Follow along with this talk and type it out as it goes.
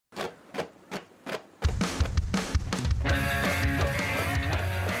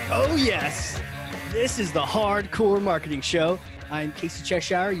Oh, yes. This is the Hardcore Marketing Show. I'm Casey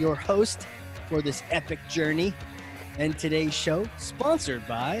Cheshire, your host for this epic journey. And today's show, sponsored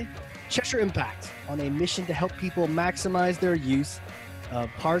by Cheshire Impact, on a mission to help people maximize their use of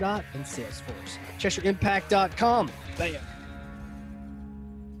Pardot and Salesforce. CheshireImpact.com. Bam.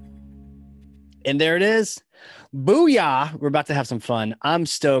 And there it is. Booyah. We're about to have some fun. I'm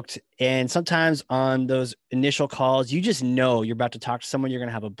stoked. And sometimes on those initial calls, you just know you're about to talk to someone you're going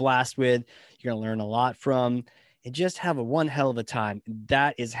to have a blast with, you're going to learn a lot from, and just have a one hell of a time.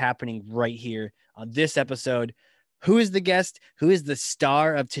 That is happening right here on this episode. Who is the guest? Who is the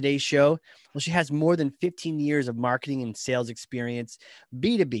star of today's show? Well, she has more than 15 years of marketing and sales experience,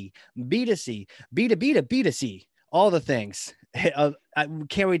 B2B, B2C, B2B to B2C, all the things. I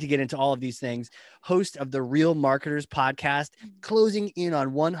can't wait to get into all of these things. Host of the Real Marketers podcast, closing in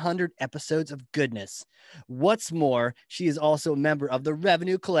on 100 episodes of goodness. What's more, she is also a member of the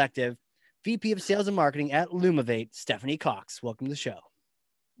Revenue Collective, VP of Sales and Marketing at Lumavate, Stephanie Cox. Welcome to the show.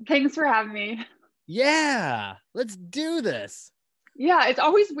 Thanks for having me. Yeah, let's do this. Yeah, it's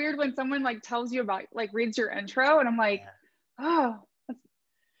always weird when someone tells you about, reads your intro, and I'm like, oh.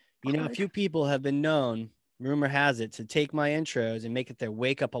 You know, a few people have been known, rumor has it, to take my intros and make it their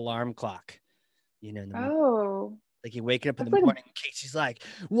wake up alarm clock. You know, like you wake up in the morning, Casey's like,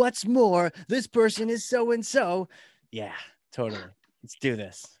 what's more, this person is so-and-so. Yeah, totally. Let's do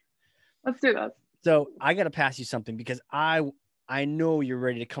this. Let's do this. So I got to pass you something because I know you're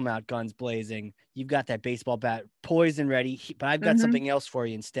ready to come out guns blazing. You've got that baseball bat poised and ready, but I've got something else for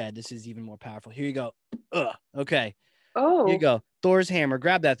you instead. This is even more powerful. Here you go. Okay. Oh. Here you go. Thor's hammer.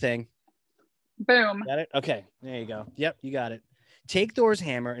 Grab that thing. Boom. Got it? Okay. There you go. Yep, you got it. Take Thor's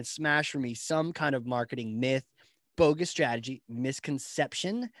hammer and smash for me some kind of marketing myth, bogus strategy,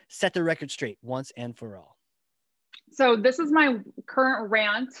 misconception. Set the record straight once and for all. So this is my current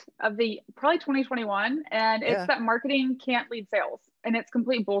rant of the probably 2021, and it's that marketing can't lead sales, and it's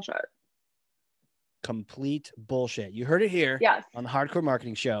complete bullshit. Complete bullshit. You heard it here. Yes. On the Hardcore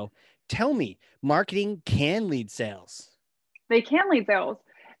Marketing Show. Tell me, marketing can lead sales. They can lead sales.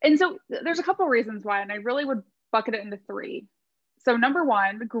 And so there's a couple of reasons why, and I really would bucket it into three. So number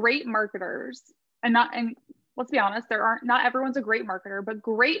one, great marketers, and let's be honest, not everyone's a great marketer, but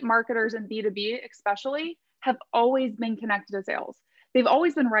great marketers in B2B especially have always been connected to sales. They've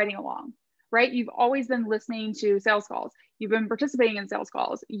always been riding along, right? You've always been listening to sales calls. You've been participating in sales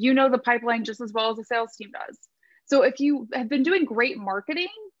calls. You know the pipeline just as well as the sales team does. So if you have been doing great marketing,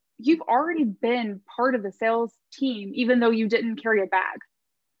 you've already been part of the sales team, even though you didn't carry a bag,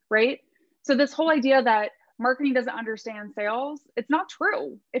 right? So this whole idea that marketing doesn't understand sales, it's not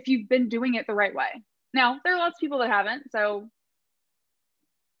true if you've been doing it the right way. Now, there are lots of people that haven't, so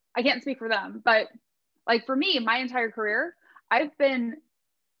I can't speak for them, but for me, my entire career, I've been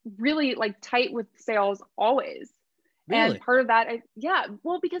really tight with sales always. Really? And part of that,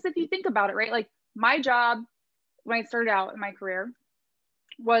 because if you think about it, right? My job when I started out in my career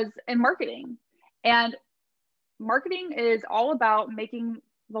was in marketing, and marketing is all about making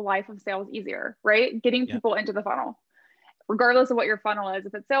the life of sales easier, right? Getting people into the funnel, regardless of what your funnel is.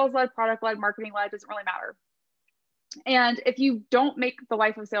 If it's sales-led, product-led, marketing-led, doesn't really matter. And if you don't make the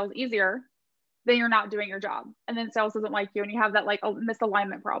life of sales easier, then you're not doing your job. And then sales doesn't like you, and you have that a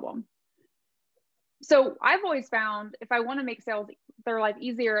misalignment problem. So I've always found if I want to make sales their life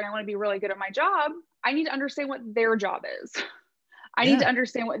easier and I want to be really good at my job, I need to understand what their job is. I need to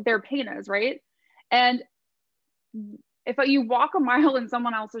understand what their pain is, right? And if you walk a mile in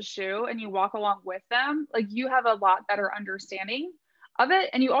someone else's shoe and you walk along with them, you have a lot better understanding of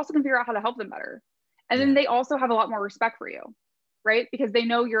it. And you also can figure out how to help them better. And then they also have a lot more respect for you, right? Because they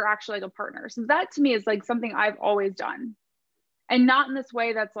know you're actually a partner. So that to me is something I've always done. And not in this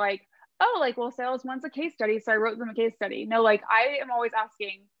way that's sales wants a case study, so I wrote them a case study. No, I am always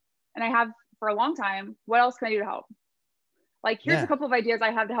asking, and I have for a long time, what else can I do to help? Here's a couple of ideas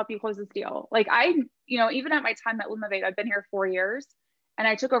I have to help you close this deal. Even at my time at Lumavate, I've been here 4 years, and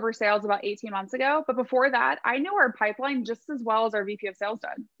I took over sales about 18 months ago. But before that, I knew our pipeline just as well as our VP of sales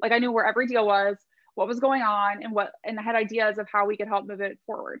did. I knew where every deal was, what was going on, and I had ideas of how we could help move it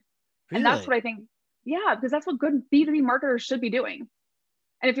forward. Really? And that's what I think, because that's what good B2B marketers should be doing.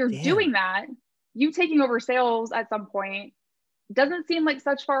 And if you're doing that, you taking over sales at some point doesn't seem like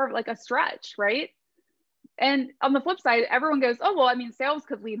such far a stretch, right? And on the flip side, everyone goes, oh, well, sales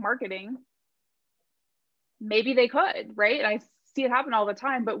could lead marketing. Maybe they could, right? And I see it happen all the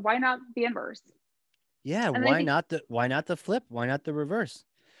time, but why not the inverse? Yeah. And why not the flip? Why not the reverse?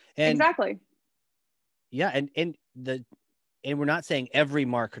 And exactly. Yeah. And we're not saying every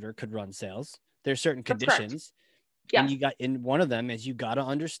marketer could run sales. There's certain conditions. And Yes. you got, in one of them is you got to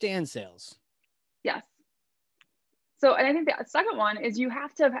understand sales. Yes. So, and I think the second one is you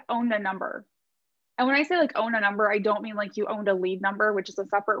have to have owned a number. And when I say like own a number, I don't mean like you owned a lead number, which is a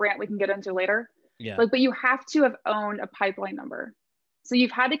separate rant we can get into later. Yeah. Like, but you have to have owned a pipeline number. So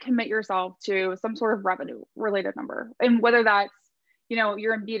you've had to commit yourself to some sort of revenue related number. And whether that's, you know,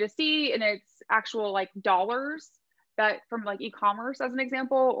 you're in B2C and it's actual like dollars that from like e-commerce as an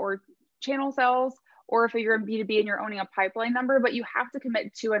example, or channel sales, or if you're in B2B and you're owning a pipeline number, but you have to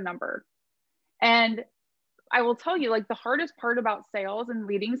commit to a number. And I will tell you, like the hardest part about sales and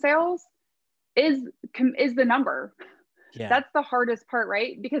leading sales is the number. Yeah. That's the hardest part,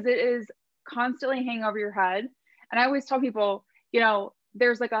 right? Because it is constantly hanging over your head. And I always tell people, you know,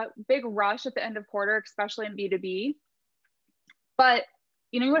 there's like a big rush at the end of quarter, especially in B2B. But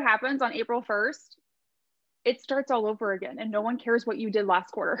you know what happens on April 1st? It starts all over again and no one cares what you did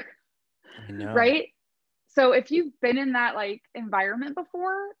last quarter. I know. Right? So if you've been in that like environment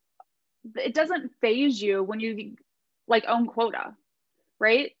before, it doesn't phase you when you like own quota,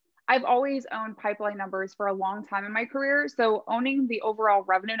 right? I've always owned pipeline numbers for a long time in my career. So owning the overall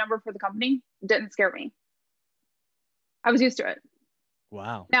revenue number for the company didn't scare me. I was used to it.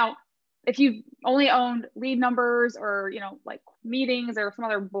 Wow. Now, if you've only owned lead numbers or, you know, like meetings or some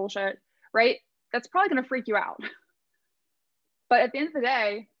other bullshit, right? That's probably going to freak you out. But at the end of the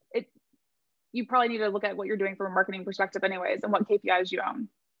day, you probably need to look at what you're doing from a marketing perspective anyways, and what KPIs you own.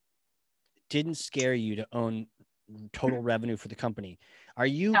 Didn't scare you to own total revenue for the company. Are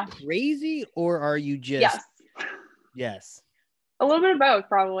you No. crazy or are you just? Yes. Yes. A little bit of both,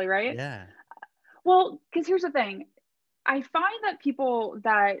 probably, right? Yeah. Well, because here's the thing. I find that people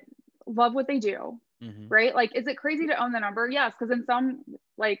that love what they do, right? Like, is it crazy to own the number? Yes, because in some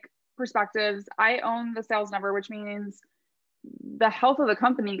like perspectives, I own the sales number, which means the health of the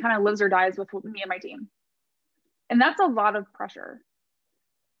company kind of lives or dies with me and my team. And that's a lot of pressure.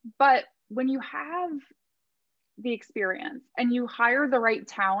 But when you have the experience and you hire the right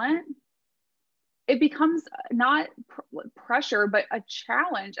talent, it becomes not pressure, but a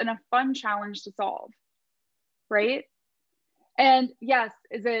challenge and a fun challenge to solve, right? And yes,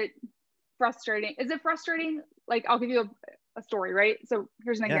 is it frustrating? Is it frustrating? Like, I'll give you a story, right? So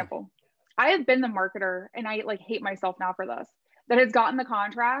here's an example. I have been the marketer, and I like hate myself now for this, that has gotten the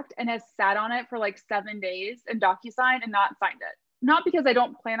contract and has sat on it for like 7 days in DocuSign and not signed it. Not because I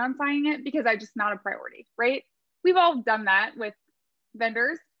don't plan on signing it, because I just not a priority, right? We've all done that with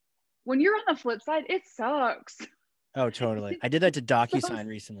vendors. When you're on the flip side, it sucks. Oh, totally. I did that to DocuSign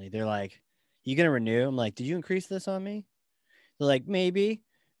recently. They're like, "You gonna renew?" I'm like, "Did you increase this on me?" They're like, "Maybe."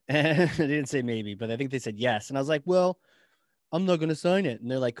 And they didn't say maybe, but I think they said yes. And I was like, "Well, I'm not gonna sign it."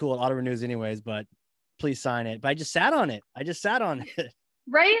 And they're like, "Cool, it auto renews anyways, but please sign it." But I just sat on it.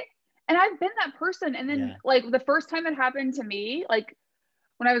 Right? And I've been that person. And then like the first time it happened to me, like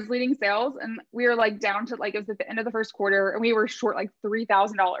when I was leading sales and we were like down to like, it was at the end of the first quarter and we were short like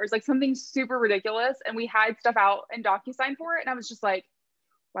 $3,000, like something super ridiculous. And we had stuff out in DocuSign for it. And I was just like,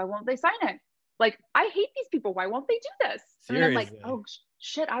 why won't they sign it? Like, I hate these people. Why won't they do this? And then I'm like, oh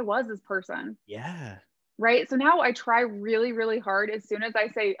shit, I was this person. Yeah. Right. So now I try really, really hard. As soon as I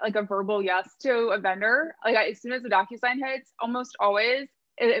say like a verbal yes to a vendor, like as soon as the DocuSign hits, almost always,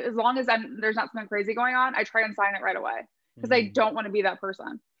 as long as there's not something crazy going on, I try and sign it right away because I don't want to be that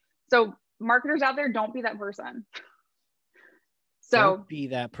person. So marketers out there, don't be that person. So don't be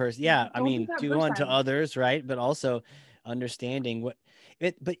that person. Yeah. I mean, do unto others, right? But also understanding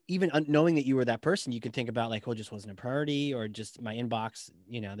but even knowing that you were that person, you can think about like, oh, it just wasn't a priority, or just my inbox,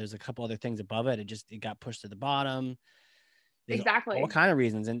 you know, there's a couple other things above it. It got pushed to the bottom. There's exactly all kind of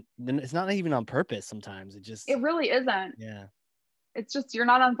reasons. And then it's not even on purpose. Sometimes it really isn't. Yeah. It's just, you're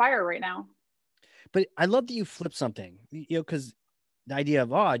not on fire right now. But I love that you flip something, you know, because the idea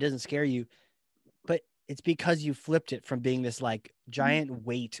of, oh, it doesn't scare you, but it's because you flipped it from being this like giant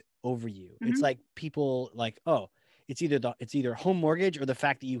weight over you. It's like people like, oh, it's either home mortgage or the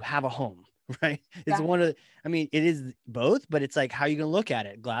fact that you have a home, right? It's one of, I mean, it is both, but it's like, how are you going to look at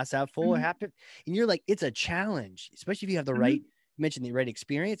it? Glass half full, half, and you're like, it's a challenge, especially if you have the right, you mentioned the right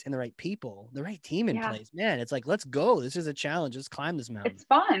experience and the right people, the right team in place, man. It's like, let's go. This is a challenge. Let's climb this mountain. It's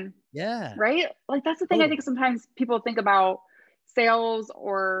fun. Yeah. Right. Like that's the thing. I think sometimes people think about sales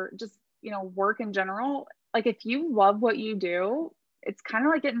or just, you know, work in general. Like if you love what you do, it's kind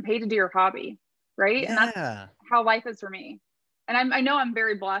of like getting paid to do your hobby. Right. Yeah. And that's how life is for me. And I know I'm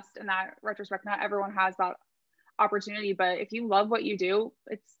very blessed in that retrospect. Not everyone has that opportunity, but if you love what you do,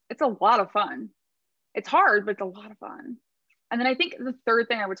 it's a lot of fun. It's hard, but it's a lot of fun. And then I think the third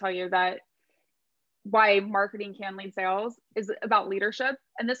thing I would tell you that why marketing can lead sales is about leadership.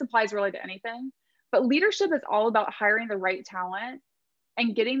 And this applies really to anything, But leadership is all about hiring the right talent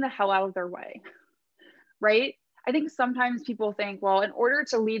and getting the hell out of their way, right? I think sometimes people think, well, in order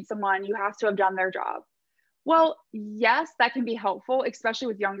to lead someone, you have to have done their job. Well, yes, that can be helpful, especially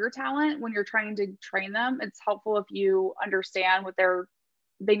with younger talent. When you're trying to train them, it's helpful if you understand what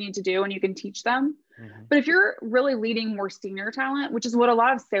they need to do and you can teach them. Mm-hmm. But if you're really leading more senior talent, which is what a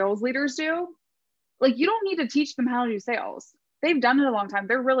lot of sales leaders do, like you don't need to teach them how to do sales. They've done it a long time.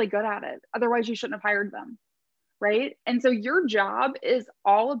 They're really good at it. Otherwise, you shouldn't have hired them, right? And so your job is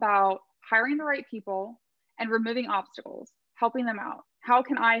all about hiring the right people and removing obstacles, helping them out. How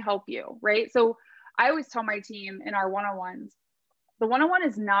can I help you, right? So I always tell my team in our one-on-ones, the one-on-one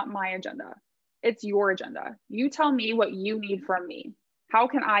is not my agenda. It's your agenda. You tell me what you need from me. How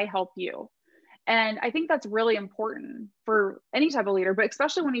can I help you? And I think that's really important for any type of leader, but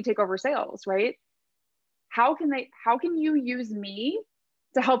especially when you take over sales, right? How can you use me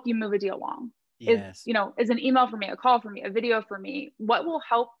to help you move a deal along? Yes. Is an email for me, a call for me, a video for me, what will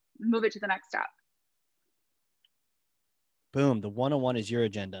help move it to the next step? Boom. The one-on-one is your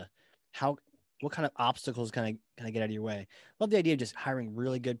agenda. What kind of obstacles can I get out of your way? Love the idea of just hiring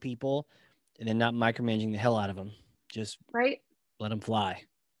really good people and then not micromanaging the hell out of them. Just right. Let them fly.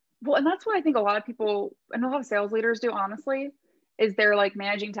 Well, and that's what I think a lot of people and a lot of sales leaders do, honestly, is they're like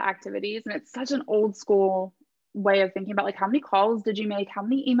managing to activities. And it's such an old school way of thinking about like, how many calls did you make? How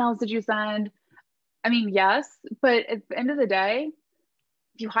many emails did you send? I mean, yes, but at the end of the day,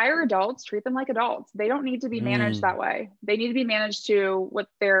 if you hire adults, treat them like adults. They don't need to be managed that way. They need to be managed to what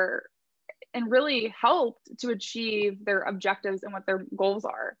they're, and really helped to achieve their objectives and what their goals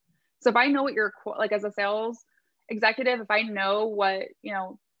are. So if I know what your, like as a sales executive, if I know what,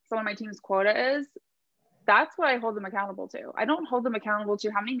 some of my team's quota is, that's what I hold them accountable to. I don't hold them accountable to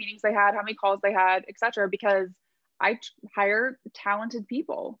how many meetings they had, how many calls they had, et cetera, because I hire talented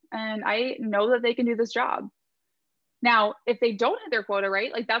people and I know that they can do this job. Now, if they don't hit their quota,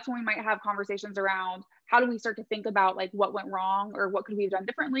 right? Like that's when we might have conversations around how do we start to think about like what went wrong or what could we have done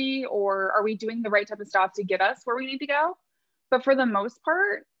differently? Or are we doing the right type of stuff to get us where we need to go? But for the most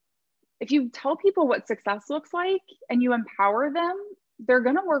part, if you tell people what success looks like and you empower them, they're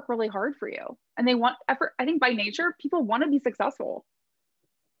going to work really hard for you. And they want effort. I think by nature, people want to be successful.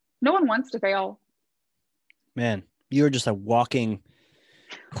 No one wants to fail. Man, you're just a walking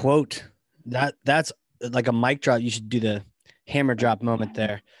quote. That's like a mic drop. You should do the hammer drop moment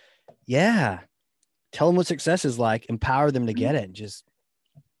there. Yeah. Tell them what success is like, empower them to get it. Just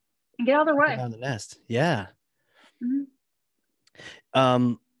and get out of their way. Out of the nest. Yeah.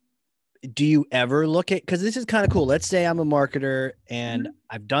 Mm-hmm. Do you ever look at, because this is kind of cool. Let's say I'm a marketer and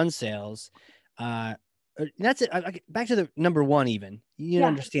I've done sales. That's it. Back to the number one, even you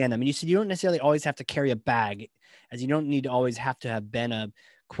understand them. And you said you don't necessarily always have to carry a bag, as you don't need to always have to have been a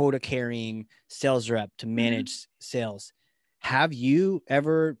quota carrying sales rep to manage sales. Have you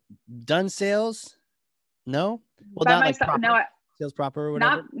ever done sales? No? Well, not like proper, no, sales proper or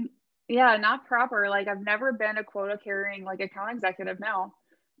whatever? Not proper. Like I've never been a quota carrying like account executive, no.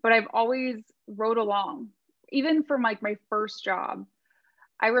 But I've always rode along, even from like my first job.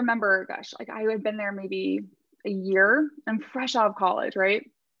 I remember, gosh, like I had been there maybe a year. I'm fresh out of college, right?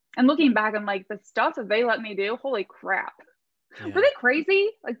 And looking back, I'm like, the stuff that they let me do, holy crap. Yeah. Were they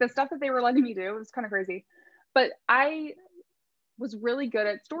crazy? Like the stuff that they were letting me do was kind of crazy. But I was really good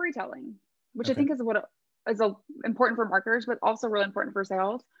at storytelling, which I think is what is important for marketers, but also really important for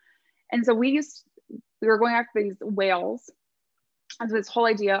sales. And so we were going after these whales. And so this whole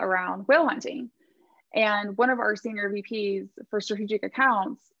idea around whale hunting. And one of our senior VPs for strategic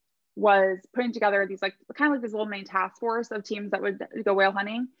accounts was putting together these like kind of like this little main task force of teams that would go whale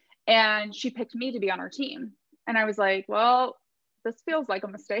hunting. And she picked me to be on our team. And I was like, well, this feels like a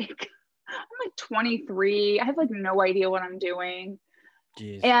mistake. I'm like 23. I have like no idea what I'm doing.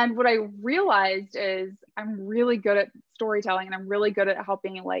 Jeez. And what I realized is I'm really good at storytelling and I'm really good at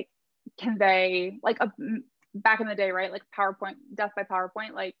helping like convey like back in the day, right? Like PowerPoint, death by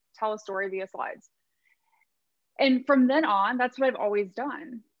PowerPoint, like tell a story via slides. And from then on, that's what I've always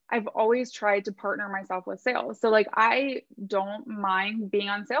done. I've always tried to partner myself with sales. So like, I don't mind being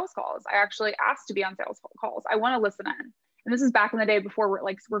on sales calls. I actually asked to be on sales calls. I want to listen in. And this is back in the day before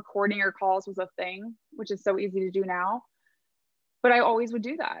like recording your calls was a thing, which is so easy to do now. But I always would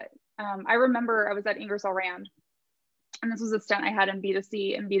do that. I remember I was at Ingersoll Rand, and this was a stint I had in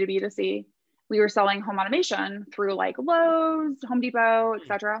B2C and B2B2C. We were selling home automation through like Lowe's, Home Depot,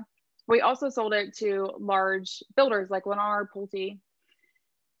 etc. We also sold it to large builders like Lennar, Pulte.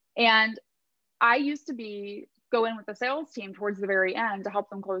 And I used to go in with the sales team towards the very end to help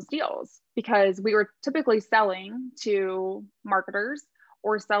them close deals because we were typically selling to marketers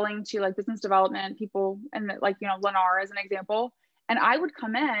or selling to like business development people, and like, you know, Lennar as an example. And I would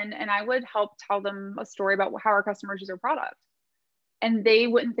come in and I would help tell them a story about how our customers use our product. And they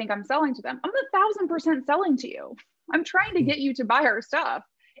wouldn't think I'm selling to them. I'm 1,000% selling to you. I'm trying to get you to buy our stuff.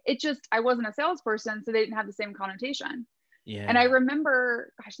 It just, I wasn't a salesperson, so they didn't have the same connotation. Yeah. And I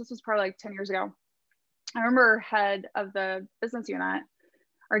remember, gosh, this was probably like 10 years ago. I remember head of the business unit,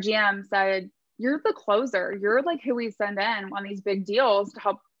 our GM said, "You're the closer. You're like who we send in on these big deals to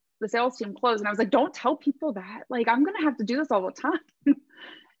help the sales team close." And I was like, don't tell people that. Like, I'm going to have to do this all the time.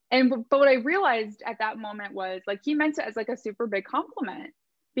 But what I realized at that moment was like, he meant it as like a super big compliment,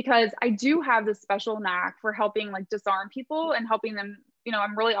 because I do have this special knack for helping like disarm people and helping them. You know,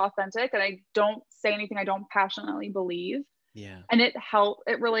 I'm really authentic and I don't say anything I don't passionately believe. Yeah. And it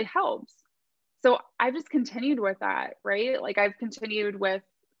really helps. So I've just continued with that, right? Like I've continued with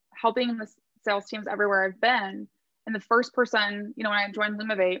helping the sales teams everywhere I've been. And the first person, you know, when I joined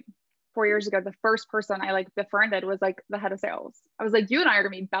Lumavate 4 years ago, the first person I like befriended was like the head of sales. I was like, you and I are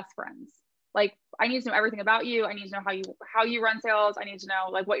gonna be best friends. Like, I need to know everything about you. I need to know how you run sales. I need to know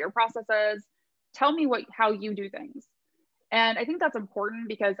like what your process is. Tell me how you do things. And I think that's important,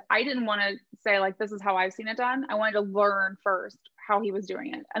 because I didn't want to say like, this is how I've seen it done. I wanted to learn first how he was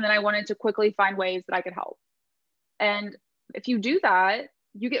doing it. And then I wanted to quickly find ways that I could help. And if you do that,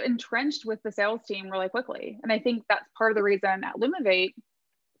 you get entrenched with the sales team really quickly. And I think that's part of the reason at Lumavate,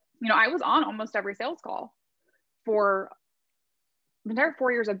 you know, I was on almost every sales call for the entire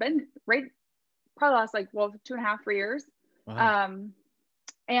 4 years I've been, right? Probably last like, well, 2.5, 3 years. Wow.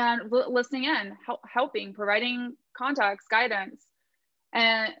 And listening in, helping, providing context, guidance.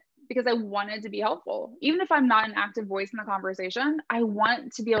 And because I wanted to be helpful, even if I'm not an active voice in the conversation, I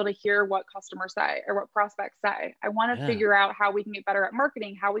want to be able to hear what customers say or what prospects say. I want to figure out how we can get better at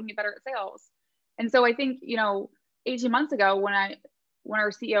marketing, how we can get better at sales. And so I think, you know, 18 months ago, when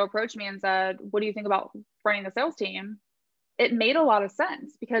our CEO approached me and said, "What do you think about running the sales team?" It made a lot of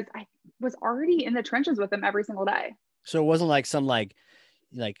sense, because I was already in the trenches with them every single day. So it wasn't like some like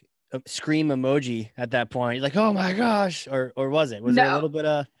a scream emoji at that point. You're like, oh my gosh, or was it? Was there a little bit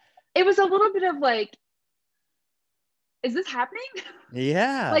of? It was a little bit of like, is this happening?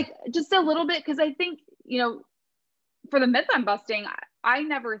 Yeah. Like just a little bit, because I think, you know, for the myth I'm busting, I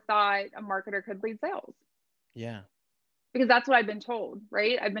never thought a marketer could lead sales. Yeah. Because that's what I've been told,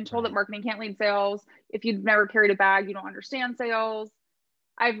 right? I've been told that marketing can't lead sales. If you've never carried a bag, you don't understand sales.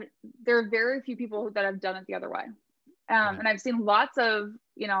 There are very few people that have done it the other way. And I've seen lots of,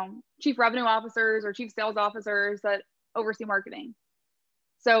 you know, chief revenue officers or chief sales officers that oversee marketing.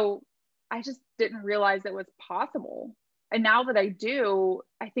 So I just didn't realize it was possible. And now that I do,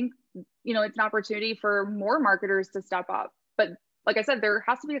 I think, you know, it's an opportunity for more marketers to step up. But like I said, there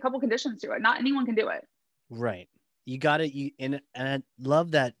has to be a couple conditions to it. Not anyone can do it. Right. You got it. And I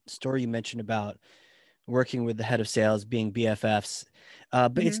love that story you mentioned about working with the head of sales, being BFFs.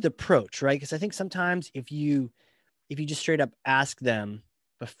 But it's the approach, right? Because I think sometimes if you just straight up ask them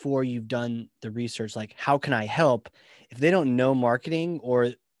before you've done the research, like, how can I help? If they don't know marketing,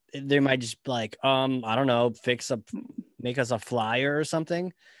 or they might just be like, I don't know, make us a flyer or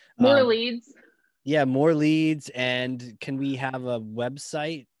something. More leads. Yeah. More leads. And can we have a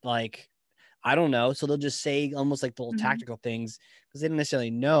website? Like, I don't know. So they'll just say almost like the little tactical things, because they don't necessarily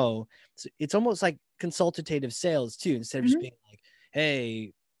know. So it's almost like consultative sales too, instead of just being like,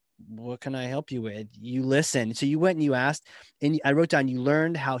 hey, what can I help you with? You listen. So you went and you asked, and I wrote down, you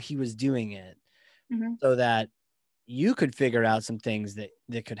learned how he was doing it so that you could figure out some things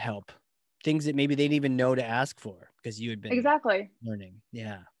that could help, things that maybe they didn't even know to ask for, because you had been learning.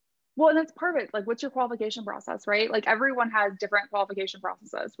 Yeah. Well, and that's perfect. Like, what's your qualification process, right? Like everyone has different qualification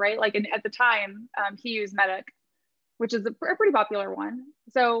processes, right? Like at the time, he used MEDDIC, which is a pretty popular one.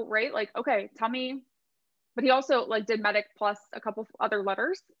 So, right, like, okay, tell me, but he also like did MEDDIC plus a couple other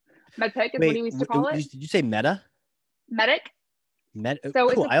letters. MEDDPICC is what he used to call it. Did you say Meta? MEDDIC. So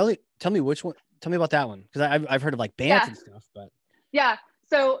cool. Tell me which one. Tell me about that one, because I've heard of like bands and stuff, but yeah.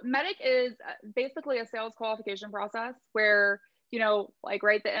 So MEDDIC is basically a sales qualification process where, you know, like,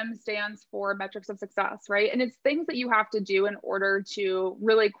 right, the M stands for metrics of success, right? And it's things that you have to do in order to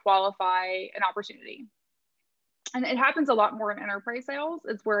really qualify an opportunity. And it happens a lot more in enterprise sales.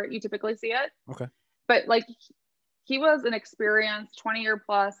 It's where you typically see it. Okay. But like, he was an experienced 20-year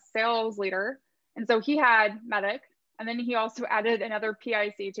plus sales leader. And so he had MEDDIC, and then he also added another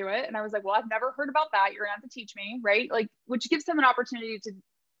PIC to it. And I was like, well, I've never heard about that. You're gonna have to teach me, right? Like, which gives him an opportunity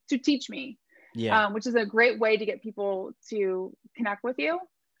to teach me. Yeah. Which is a great way to get people to connect with you.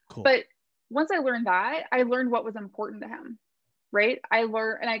 Cool. But once I learned that, I learned what was important to him, right? I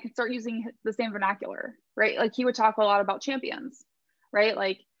learned, and I could start using the same vernacular, right? Like, he would talk a lot about champions. right?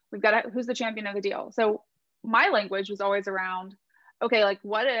 Like we've got who's the champion of the deal. So my language was always around, okay, like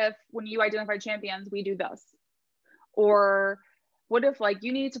what if when you identify champions, we do this? Or what if like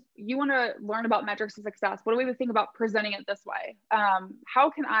you want to learn about metrics of success? What do we think about presenting it this way? How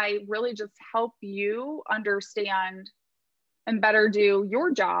can I really just help you understand and better do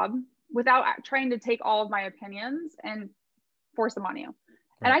your job without trying to take all of my opinions and force them on you? Right.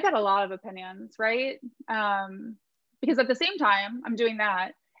 And I got a lot of opinions, right? Because at the same time, I'm doing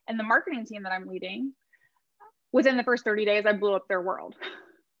that. And the marketing team that I'm leading, within the first 30 days, I blew up their world.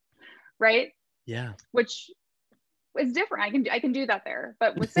 Right? Yeah. Which is different. I can do that there.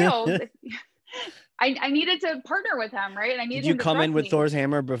 But with sales, I needed to partner with him, right? And I needed Did you him to come in with me. Thor's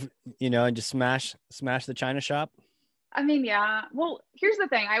hammer, and just smash the China shop? I mean, yeah. Well, here's the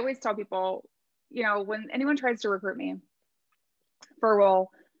thing. I always tell people, when anyone tries to recruit me for a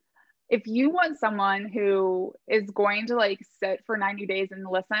role, if you want someone who is going to like sit for 90 days and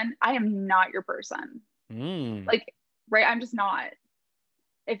listen, I am not your person. Like, right. I'm just not.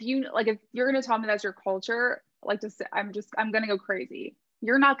 If you're going to tell me that's your culture, I'm going to go crazy.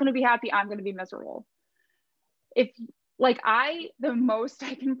 You're not going to be happy. I'm going to be miserable. The most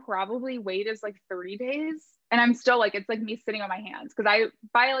I can probably wait is like 30 days. And I'm still like, it's like me sitting on my hands. Cause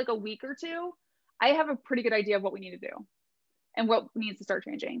by like a week or two, I have a pretty good idea of what we need to do and what needs to start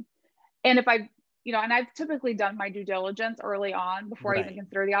changing. And if and I've typically done my due diligence early on before I even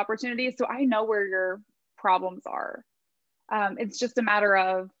consider the opportunity. So I know where your problems are. It's just a matter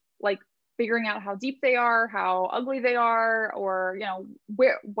of like figuring out how deep they are, how ugly they are, or,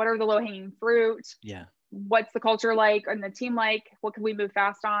 what are the low hanging fruit? Yeah. What's the culture like and the team like? What can we move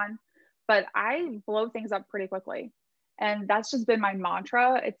fast on? But I blow things up pretty quickly. And that's just been my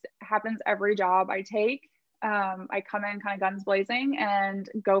mantra. It happens every job I take. I come in kind of guns blazing and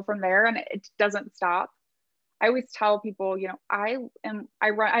go from there, and it doesn't stop. I always tell people, I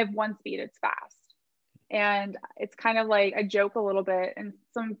have one speed, it's fast. And it's kind of like I joke a little bit, and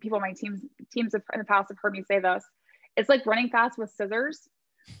some people on my teams in the past have heard me say this. It's like running fast with scissors,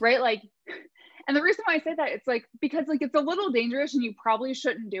 right? Like, and the reason why I say that, it's like, because like it's a little dangerous and you probably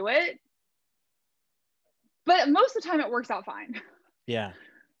shouldn't do it. But most of the time it works out fine. Yeah.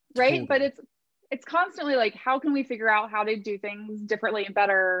 Right. Totally. But it's constantly like, how can we figure out how to do things differently and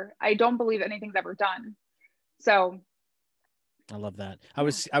better? I don't believe anything's ever done. So I love that. I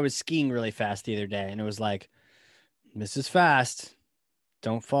was skiing really fast the other day, and it was like, Mrs. Fast,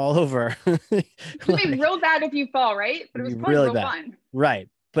 don't fall over. It'd be real bad if you fall, right? But it was probably real fun. Right.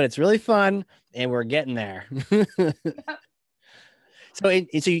 But it's really fun, and we're getting there. So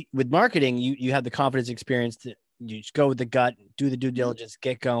with marketing, you have the confidence experience to you just go with the gut, do the due diligence,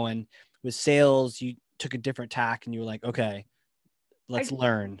 get going. With sales, you took a different tack, and you were like, okay, let's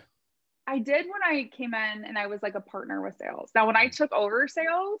learn. I did when I came in and I was like a partner with sales. Now, when I took over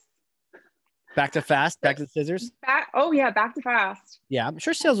sales, back to scissors. Back to fast. Yeah, I'm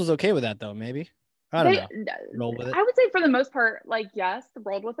sure sales was okay with that though. Maybe I don't know. Roll with it. I would say for the most part, like yes,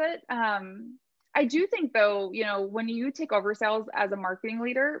 rolled with it. I do think though, when you take over sales as a marketing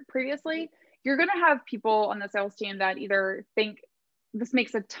leader previously, you're going to have people on the sales team that either think this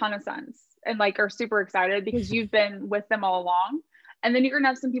makes a ton of sense and like are super excited because you've been with them all along. And then you're going to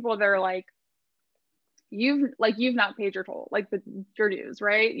have some people that are like, you've not paid your toll, like your dues,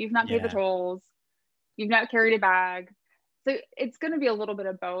 right? You've not paid the tolls. You've not carried a bag. So it's going to be a little bit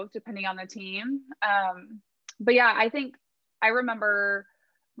of both depending on the team. But yeah, I remember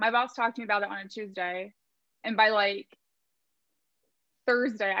my boss talked to me about it on a Tuesday, and by like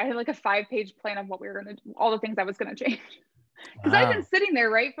Thursday, I had like a 5-page plan of what we were going to, all the things I was going to change. Because I've been sitting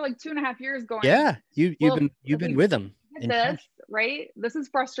there, right, for like 2.5 years going, yeah, you've been with them. This, right? This is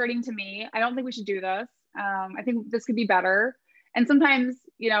frustrating to me. I don't think we should do this. I think this could be better. And sometimes,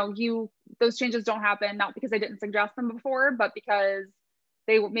 those changes don't happen, not because I didn't suggest them before, but because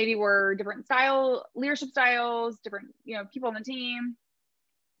they maybe were different leadership styles, different, people on the team.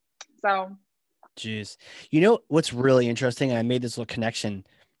 So. Jeez. What's really interesting? I made this little connection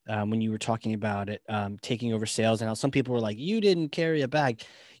when you were talking about it, taking over sales, and how some people were like, you didn't carry a bag.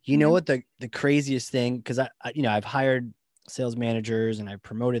 You know what the craziest thing, because I've hired sales managers and I've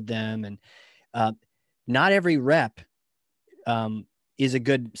promoted them, and not every rep is a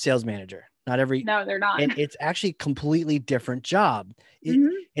good sales manager. No, they're not. And it's actually a completely different job.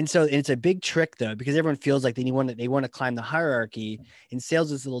 And so it's a big trick though, because everyone feels like they want to climb the hierarchy. In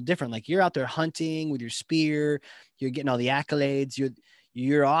sales, it's a little different. Like you're out there hunting with your spear, you're getting all the accolades,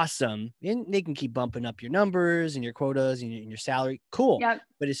 you're awesome, and they can keep bumping up your numbers and your quotas and your salary. Cool. Yep.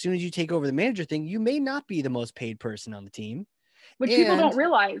 But as soon as you take over the manager thing, you may not be the most paid person on the team. Which people don't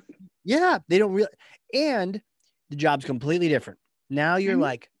realize. Yeah, they don't realize. And the job's completely different. Now you're Mhm.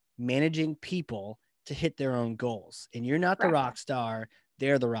 like managing people to hit their own goals. And you're not the Correct. rock star.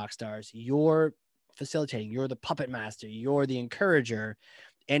 They're the rock stars. You're facilitating. You're the puppet master. You're the encourager.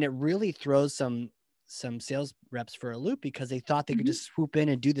 And it really throws some sales reps for a loop because they thought they could Mhm. just swoop in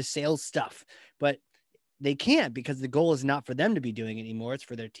and do the sales stuff. But they can't because the goal is not for them to be doing it anymore. It's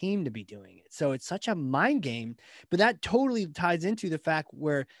for their team to be doing it. So it's such a mind game, but that totally ties into the fact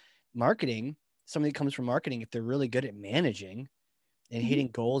where marketing, somebody comes from marketing, if they're really good at managing and Mhm. hitting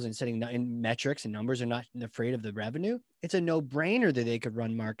goals and setting in metrics and numbers, are not afraid of the revenue, it's a no brainer that they could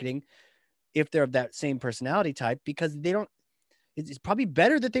run marketing if they're of that same personality type, because they don't, it's probably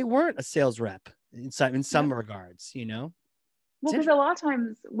better that they weren't a sales rep in some Yep. regards, you know? Well, It's because interesting. a lot of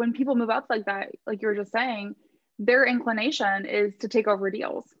times when people move up like that, like you were just saying, their inclination is to take over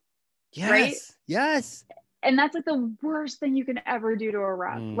deals, right? Yes. Yes. And that's like the worst thing you can ever do to a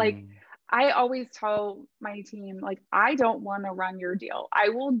rep. Like Mm. I always tell my team, like, I don't want to run your deal. I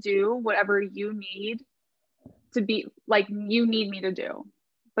will do whatever you need to be like you need me to do.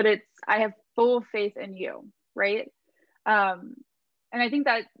 But I have full faith in you, right? Um, and I think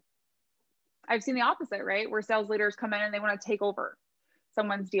that I've seen the opposite, right? Where sales leaders come in and they want to take over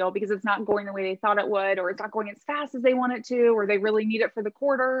someone's deal because it's not going the way they thought it would, or it's not going as fast as they want it to, or they really need it for the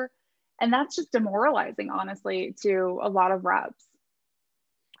quarter. And that's just demoralizing, honestly, to a lot of reps.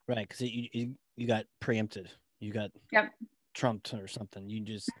 Right. Because you got preempted. You got Yep. trumped or something.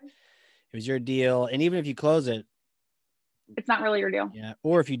 It was your deal. And even if you close it, It's not really your deal. yeah,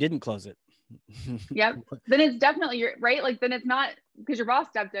 or if you didn't close it. Yep. Then it's definitely your right. Like then it's not because your boss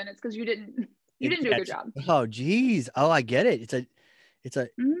stepped in. It's because you didn't do a good job. Oh, geez. Oh, I get it. It's a,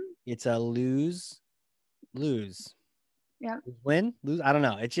 Mm-hmm. it's a lose. Yeah. Win, lose. I don't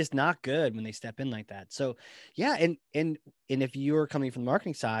know. It's just not good when they step in like that. So yeah. And if you're coming from the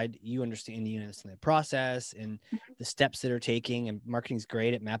marketing side, you understand the process and the steps that are taking, and marketing's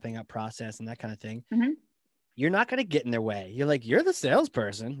great at mapping out process and that kind of thing. Mm-hmm. You're not going to get in their way. You're like, you're the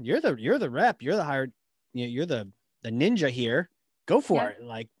salesperson. You're the rep. You're the hired, you're the ninja here. Go for Yeah. it.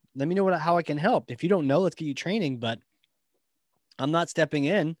 Like, let me know how I can help. If you don't know, let's get you training, but I'm not stepping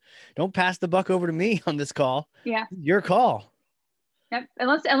in. Don't pass the buck over to me on this call. Yeah. Your call. Yep.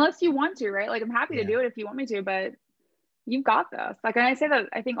 Unless you want to, right? Like I'm happy to Yeah. do it if you want me to, but you've got this. Like, and I say that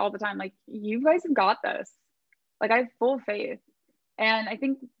I think all the time, like you guys have got this. Like I have full faith. And I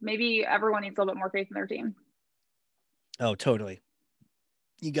think maybe everyone needs a little bit more faith in their team. Oh, totally.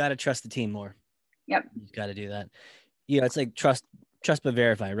 You got to trust the team more. Yep. You got to do that. Yeah. It's like trust but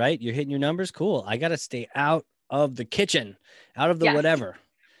verify, right? You're hitting your numbers. Cool. I got to stay out of the kitchen, out of the Yes. whatever.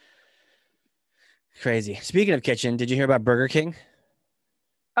 Crazy. Speaking of kitchen, did you hear about Burger King?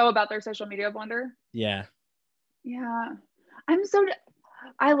 Oh, about their social media blender? Yeah. Yeah.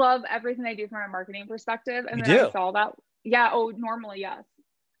 I love everything they do from a marketing perspective. And You then I do? saw that. Yeah. Oh, normally, yes.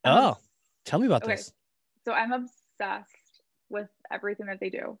 I'm Oh, tell me about okay. this. So I'm obsessed with everything that they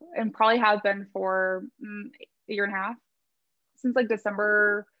do and probably have been for a year and a half since like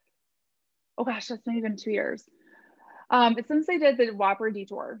December. Oh gosh, that's not even 2 years. It's since they did the Whopper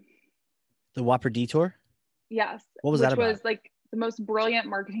Detour. The Whopper Detour? Yes. What was Which that about? was like the most brilliant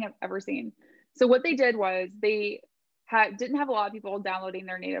marketing I've ever seen. So what they did was they didn't have a lot of people downloading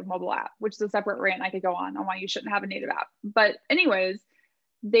their native mobile app, which is a separate rant I could go on why you shouldn't have a native app. But anyways,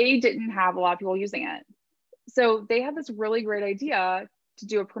 they didn't have a lot of people using it. So they had this really great idea to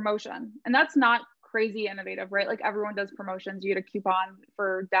do a promotion. And that's not crazy innovative, right? Like everyone does promotions, you get a coupon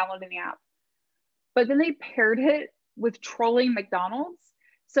for downloading the app. But then they paired it with trolling McDonald's.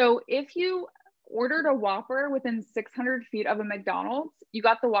 So if you ordered a Whopper within 600 feet of a McDonald's, you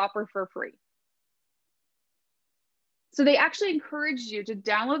got the Whopper for free. So they actually encouraged you to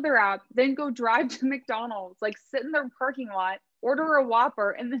download their app, then go drive to McDonald's, like sit in their parking lot, order a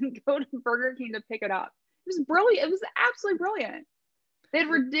Whopper, and then go to Burger King to pick it up. It was brilliant. It was absolutely brilliant. They had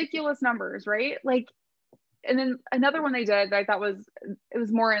ridiculous numbers, right? Like, and then another one they did that I thought it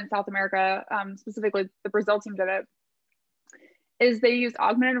was more in South America, specifically the Brazil team did it, is they used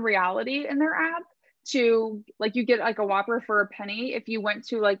augmented reality in their app to like you get like a Whopper for a penny if you went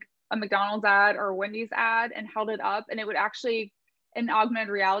to like a McDonald's ad or a Wendy's ad and held it up, and it would actually in augmented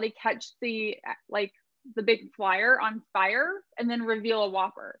reality catch the big flyer on fire and then reveal a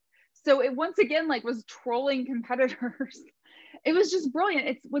Whopper. So it once again like was trolling competitors. It was just brilliant.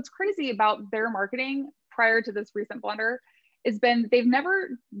 It's what's crazy about their marketing prior to this recent blunder has been they've never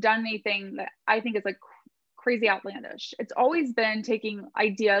done anything that I think is like crazy outlandish. It's always been taking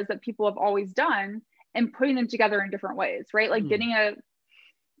ideas that people have always done and putting them together in different ways, right? Like getting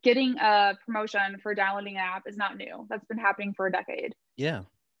a promotion for downloading an app is not new. That's been happening for a decade. Yeah.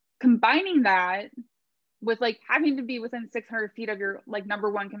 Combining that with like having to be within 600 feet of your like number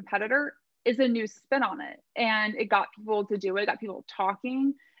one competitor is a new spin on it. And it got people to do it, got people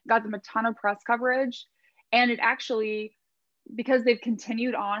talking, got them a ton of press coverage. And it actually, because they've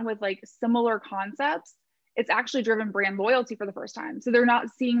continued on with like similar concepts, it's actually driven brand loyalty for the first time. So they're not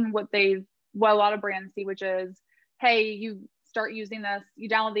seeing what a lot of brands see, which is, hey, you start using this, you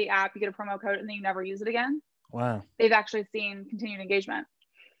download the app, you get a promo code, and then you never use it again. Wow. They've actually seen continued engagement.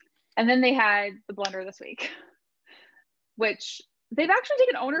 And then they had the blender this week, which they've actually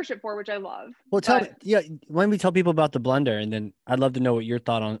taken ownership for, which I love. Well, why don't we tell people about the blender, and then I'd love to know what your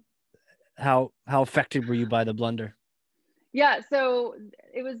thought on how affected were you by the blender? Yeah, so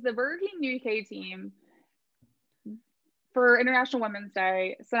it was the Burger King UK team for International Women's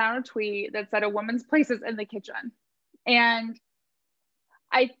Day sent out a tweet that said a woman's place is in the kitchen. And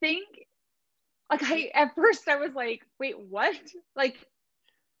I think like at first I was like, wait, what? Like,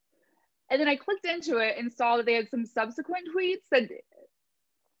 and then I clicked into it and saw that they had some subsequent tweets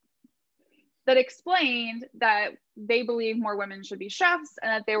that explained that they believe more women should be chefs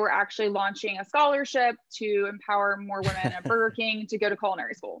and that they were actually launching a scholarship to empower more women at Burger King to go to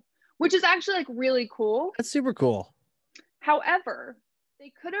culinary school, which is actually like really cool. That's super cool. However,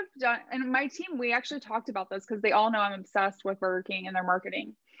 they could have done, and my team, we actually talked about this because they all know I'm obsessed with Burger King and their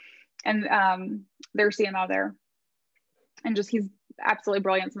marketing and their CMO there. And just, he's absolutely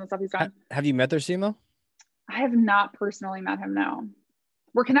brilliant, some of the stuff he's done. Have you met their CMO? I have not personally met him, no.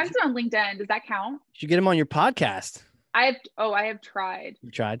 We're connected on LinkedIn. Does that count? You should get him on your podcast. I have tried. You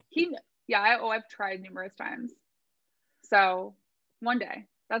tried? I've tried numerous times. So one day.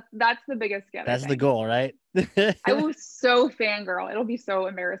 That's the biggest get. That's the goal, right? I was so fangirl. It'll be so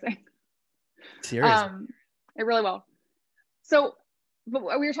embarrassing. Seriously. It really will. So,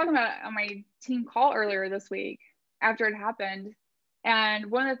 but we were talking about it on my team call earlier this week after it happened.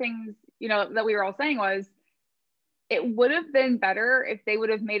 And one of the things, that we were all saying was, it would have been better if they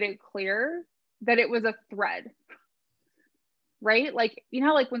would have made it clear that it was a thread, right? Like,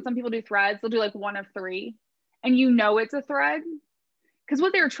 like when some people do threads, they'll do like one of three and it's a thread. Because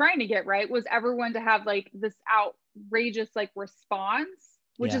what they were trying to get, right, was everyone to have like this outrageous like response,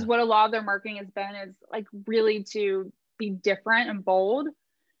 which is what a lot of their marketing has been, is like really to be different and bold.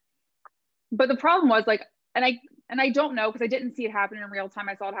 But the problem was like, and I don't know, because I didn't see it happen in real time.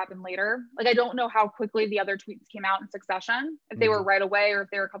 I saw it happen later. Like, I don't know how quickly the other tweets came out in succession, if they were right away or if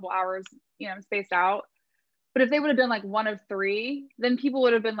they were a couple hours, spaced out. But if they would have done like one of three, then people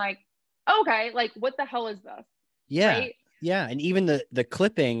would have been like, okay, like what the hell is this? Yeah. Right? Yeah. And even the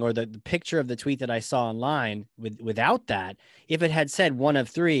clipping or the picture of the tweet that I saw online without that, if it had said one of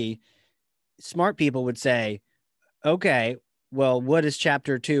three, smart people would say, okay, well, what does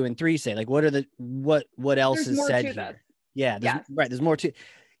chapter 2 and 3 say? Like, what else is said here? Yeah. Right. There's more to,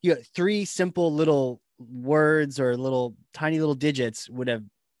 three simple little words or little tiny little digits would have,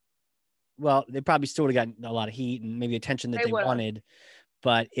 well, they probably still would have gotten a lot of heat and maybe attention that they wanted,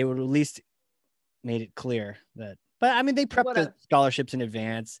 but it would at least made it clear that. But I mean, they prepped the scholarships in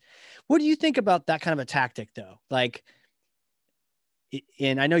advance. What do you think about that kind of a tactic, though? Like,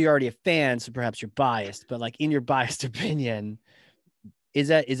 and I know you're already a fan, so perhaps you're biased, but like in your biased opinion, is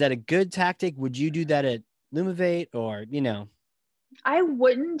that a good tactic? Would you do that at Lumavate or, I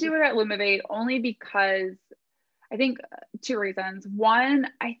wouldn't do it at Lumavate only because I think two reasons. One,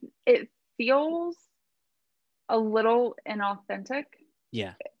 it feels a little inauthentic.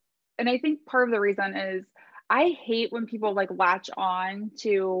 Yeah. And I think part of the reason is I hate when people like latch on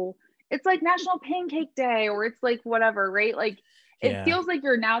to, it's like National Pancake Day or it's like whatever, right? Like it feels like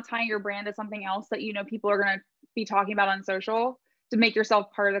you're now tying your brand to something else that, people are going to be talking about on social to make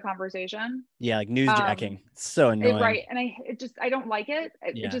yourself part of the conversation. Yeah. Like newsjacking. So annoying. Right. And I don't like it.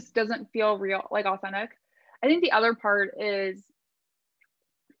 It just doesn't feel real, like authentic. I think the other part is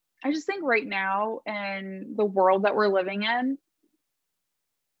I just think right now in the world that we're living in,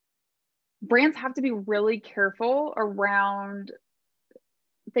 brands have to be really careful around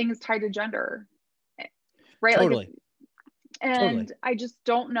things tied to gender, right? Totally. And I just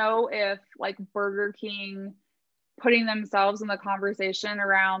don't know if like Burger King putting themselves in the conversation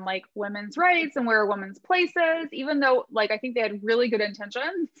around like women's rights and where a woman's place is, even though like I think they had really good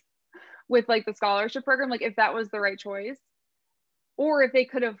intentions with like the scholarship program, like if that was the right choice, or if they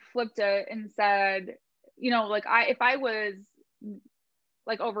could have flipped it and said, like if I was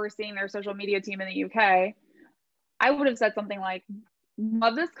like overseeing their social media team in the UK, I would have said something like,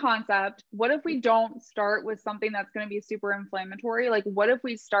 love this concept. What if we don't start with something that's going to be super inflammatory? Like, what if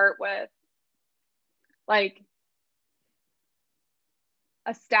we start with like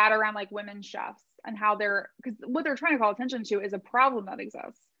a stat around like women chefs and how because what they're trying to call attention to is a problem that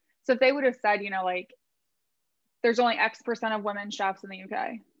exists. So if they would have said, like there's only X% of women chefs in the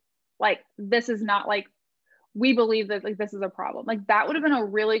UK. Like, this is not like, we believe that like this is a problem. Like, that would have been a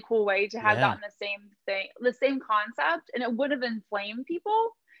really cool way to have gotten the same thing, the same concept, and it would have inflamed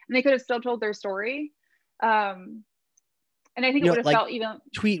people and they could have still told their story. And I think it would have felt even.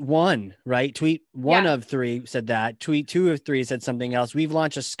 Tweet one, right? Tweet one of three said that. Tweet two of three said something else. We've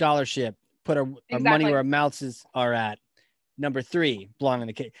launched a scholarship. Put our money where our mouths are at. Number 3, belong in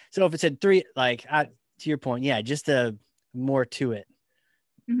the case. So if it said 3, like to your point, yeah, just more to it,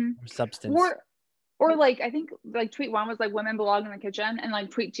 more substance. Or like, I think like tweet 1 was like women belong in the kitchen, and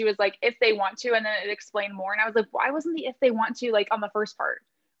like tweet 2 was like if they want to, and then it explained more. And I was like, why wasn't the if they want to like on the first part,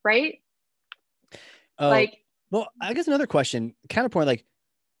 right? Like, well, I guess another question, counterpoint, like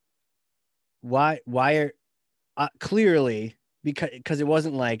why are clearly because it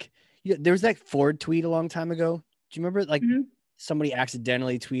wasn't like there was that Ford tweet a long time ago. Do you remember like somebody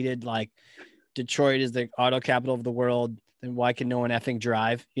accidentally tweeted like Detroit is the auto capital of the world, then why can no one effing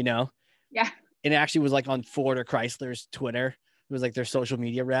drive? You know? Yeah. And it actually was like on Ford or Chrysler's Twitter. It was like their social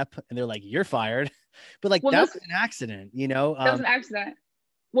media rep, and they're like, "You're fired." But like that was an accident, you know? That was an accident.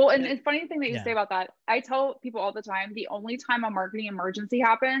 Well, and it's funny thing that you say about that. I tell people all the time, the only time a marketing emergency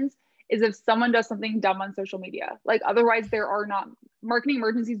happens is if someone does something dumb on social media. Like, otherwise, there are not marketing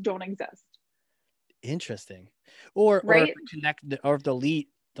emergencies don't exist. Interesting. Or if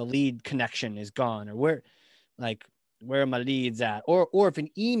the lead connection is gone, or where are my leads at? Or if an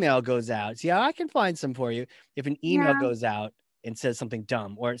email goes out, see, I can find some for you. If an email goes out and says something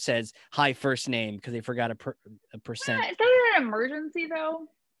dumb, or it says hi first name because they forgot a percent. Is that an emergency though?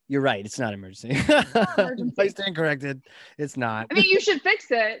 You're right. It's not emergency. I stand corrected. It's not. I mean, you should fix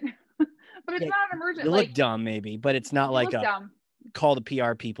it, but it's not an emergency. You look dumb maybe, but it's not like dumb. Call the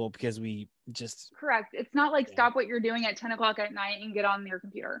PR people because we just. Correct. It's not like stop what you're doing at 10 o'clock at night and get on your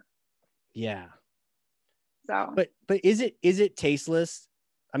computer. Yeah. So. But is it tasteless?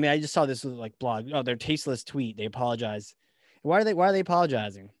 I mean, I just saw this with like blog. Oh, they're tasteless tweet. They apologize. Why are they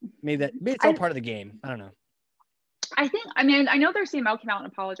apologizing? Maybe it's all part of the game. I don't know. I know their CMO came out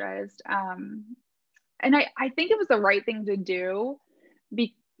and apologized. And I think it was the right thing to do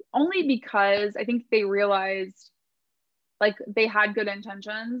only because I think they realized like they had good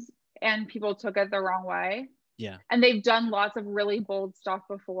intentions and people took it the wrong way. Yeah. And they've done lots of really bold stuff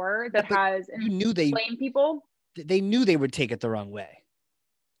before that has inflamed people. They knew they would take it the wrong way.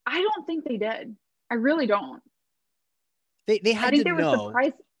 I don't think they did. I really don't. They had to know. Were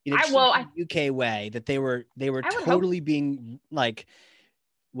surprised. UK way that they were totally being like,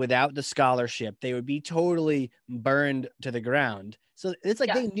 without the scholarship, they would be totally burned to the ground. So it's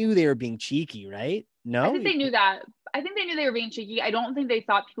like they knew they were being cheeky, right? No, I think they knew that. I think they knew they were being cheeky. I don't think they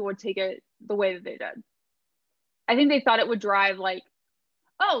thought people would take it the way that they did. I think they thought it would drive like,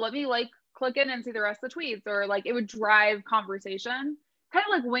 oh, let me like click in and see the rest of the tweets, or like it would drive conversation. Kind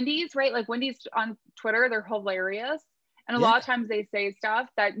of like Wendy's, right? Like Wendy's on Twitter, they're hilarious. And a lot of times they say stuff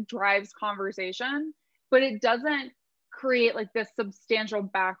that drives conversation, but it doesn't create like this substantial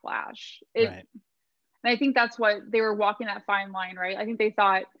backlash. Right. And I think that's what they were walking that fine line, right? I think they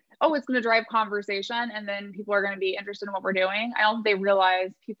thought, oh, it's going to drive conversation and then people are going to be interested in what we're doing. I don't think they realize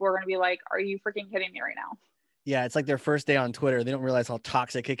people are going to be like, are you freaking kidding me right now? Yeah. It's like their first day on Twitter. They don't realize how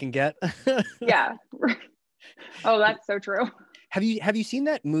toxic it can get. Yeah. Oh, that's so true. Have you seen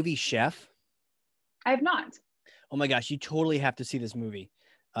that movie Chef? I have not. Oh my gosh, you totally have to see this movie.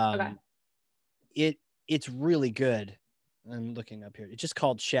 Okay. It's really good. I'm looking up here. It's just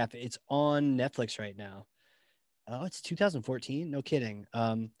called Chef. It's on Netflix right now. Oh, it's 2014. No kidding.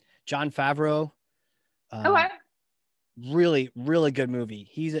 Jon Favreau. Okay. Really, really good movie.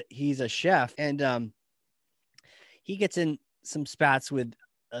 He's a chef, and he gets in some spats with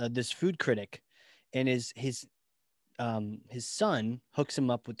this food critic, and his son hooks him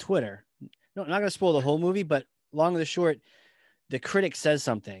up with Twitter. No, I'm not gonna spoil the whole movie, but long and the short, the critic says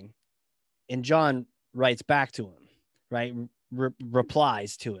something and John writes back to him, right?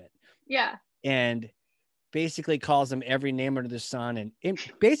 Replies to it. Yeah. And basically calls him every name under the sun and it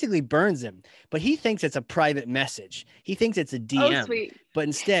basically burns him. But he thinks it's a private message. He thinks it's a DM. Oh, sweet. But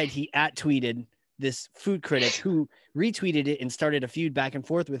instead he @tweeted this food critic who retweeted it and started a feud back and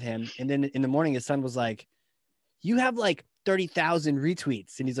forth with him. And then in the morning, his son was like, you have like 30,000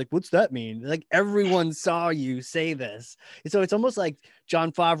 retweets. And he's like, what's that mean? Like everyone saw you say this. And so it's almost like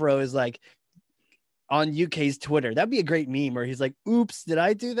Jon Favreau is like on UK's Twitter. That'd be a great meme where he's like, oops, did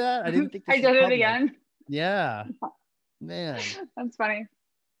I do that? I didn't think I did it again. Yeah, man. That's funny.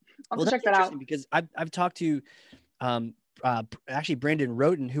 I'll check that out. Because I've talked to actually Brandon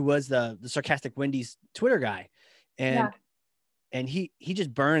Roten, who was the sarcastic Wendy's Twitter guy. And he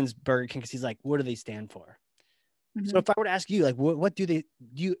just burns Burger King because he's like, what do they stand for? So if I were to ask you, like, what do they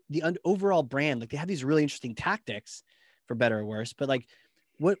do? Overall brand, like, they have these really interesting tactics, for better or worse. But like,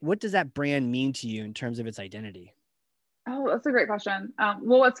 what does that brand mean to you in terms of its identity? Oh, that's a great question.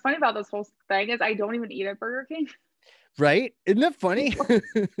 Well, what's funny about this whole thing is I don't even eat at Burger King. Right? Isn't that funny?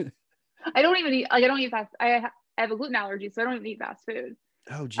 I don't even eat, like, I don't eat fast. I have a gluten allergy, so I don't even eat fast food.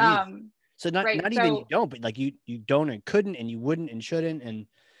 Oh, geez. Um, So not right. not even you don't, but like you don't and couldn't and you wouldn't and shouldn't and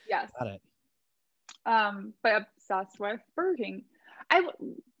Yes. got it. But obsessed with Burger King. I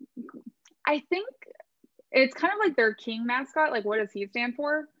I think it's kind of like their king mascot. Like, what does he stand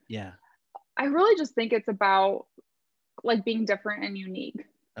for? Yeah. I really just think it's about like being different and unique,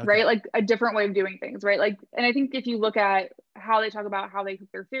 Okay. right? Like a different way of doing things, right? Like, and I think if you look at how they talk about how they cook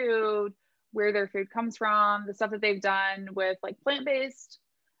their food, where their food comes from, the stuff that they've done with like plant-based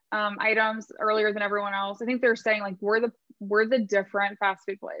items earlier than everyone else, I think they're saying like we're the different fast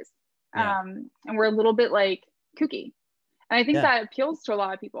food place, Yeah. and we're a little bit like kooky, and I think Yeah. that appeals to a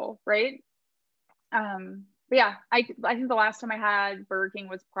lot of people, right? But yeah, I think the last time I had Burger King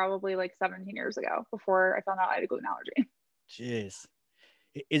was probably like 17 years ago before I found out I had a gluten allergy. Jeez.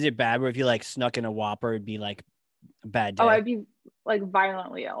 Is it bad where if you like snuck in a Whopper, it'd be like a bad Oh, day? I'd be like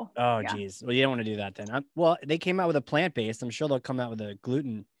violently ill. Oh, Yeah. geez. Well, you don't want to do that then. Well, they came out with a plant-based. I'm sure they'll come out with a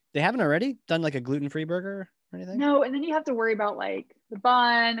gluten. They haven't already done like a gluten-free burger or anything? No, and then you have to worry about like the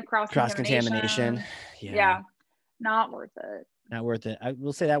bun, cross Cross-contamination. contamination. Yeah. Yeah, not worth it. Not worth it. I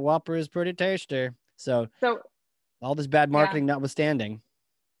will say that Whopper is pretty tasty. So So all this bad yeah. marketing notwithstanding,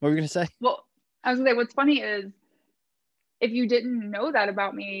 what were you going to say? Well, I was gonna say what's funny is if you didn't know that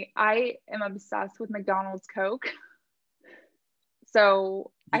about me, I am obsessed with McDonald's Coke.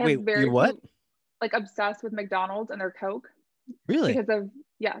 So I have Wait, very you're what? few, like obsessed with McDonald's and their Coke Really? because of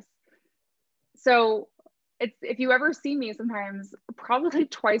yes. So it's if you ever see me sometimes, probably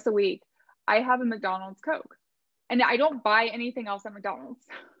twice a week, I have a McDonald's Coke. And I don't buy anything else at McDonald's.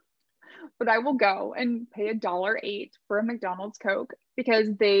 But I will go and pay $1.08 for a McDonald's Coke because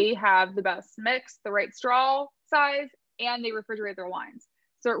they have the best mix, the right straw size, and they refrigerate their lines.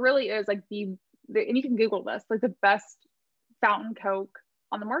 So it really is like and you can Google this, like the best fountain Coke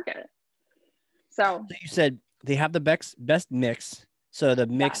on the market. So you said they have the best mix. So the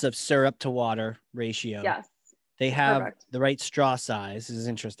mix yes, of syrup to water ratio. yes, They have perfect. the right straw size. This is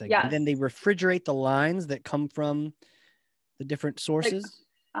interesting. And Yes, then they refrigerate the lines that come from the different like sources.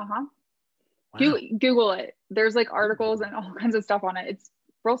 uh-huh. Wow. Google it. There's like articles and all kinds of stuff on it. It's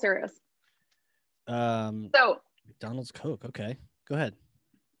real serious. So McDonald's Coke. Okay, go ahead.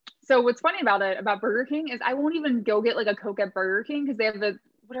 So what's funny about it about Burger King is I won't even go get like a Coke at Burger King because they have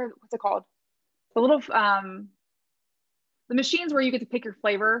what's it called? The little the machines where you get to pick your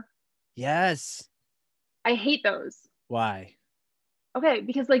flavor. Yes. I hate those. Why? Okay,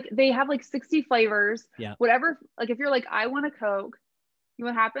 because like they have like 60 flavors. Yeah. Whatever, like if you're like, I want a Coke, you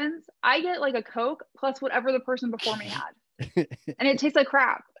know what happens? I get like a Coke plus whatever the person before me had. And it tastes like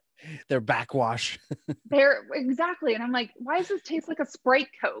crap. They're backwash. They're exactly. And I'm like, why does this taste like a Sprite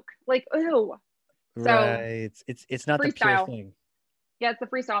Coke? Like, ew. So Right. It's not the pure freestyle. thing. Yeah, it's the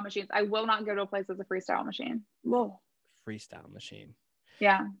freestyle machines. I will not go to a place that's a freestyle machine. Whoa. Freestyle machine.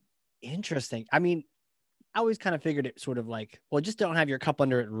 Yeah. Interesting. I mean, I always kind of figured it sort of like, well, just don't have your cup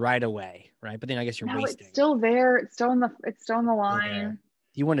under it right away, right? But then I guess you're No, wasting. it's still there. It's still in the line. There.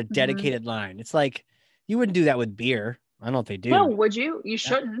 You want a dedicated line. It's like you wouldn't do that with beer. I don't know if they do. No, would you? You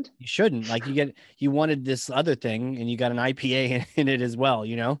shouldn't. You shouldn't. Like you wanted this other thing and you got an IPA in it as well,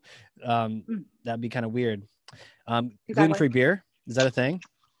 you know? That'd be kind of weird. Exactly. Gluten-free beer, is that a thing?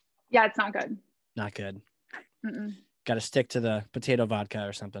 Yeah, it's not good. Not good. Mm-mm. Got to stick to the potato vodka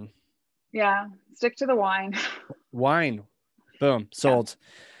or something. Yeah, stick to the wine. Wine. Boom. Sold. Yeah.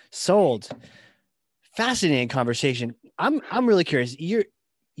 Sold. Fascinating conversation. I'm really curious. You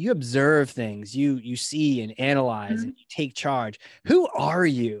observe things, you see and analyze and you take charge. Who are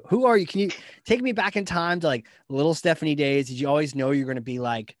you? Can you take me back in time to like little Stephanie days? Did you always know you're going to be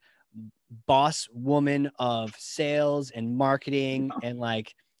like boss woman of sales and marketing and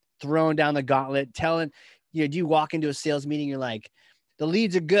like throwing down the gauntlet, telling, do you walk into a sales meeting, you're like, the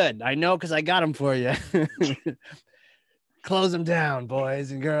leads are good, I know because I got them for you. Close them down,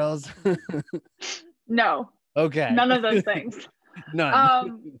 boys and girls. No. Okay. None of those things.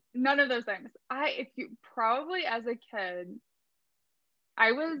 None. None of those things. Probably as a kid, I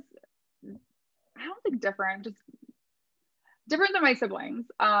don't think different, just different than my siblings.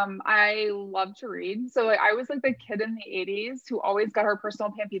 I love to read. So like, I was like the kid in the 80s who always got her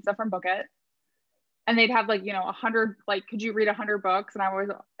personal pan pizza from Book It. And they'd have like, 100, like, could you read 100 books? And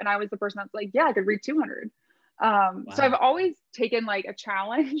I was the person that's like, yeah, I could read 200. Wow. So I've always taken like a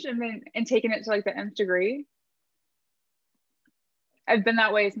challenge and taken it to like the nth degree. I've been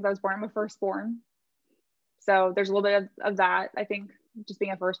that way since I was born. I'm a firstborn. So there's a little bit of that, I think, just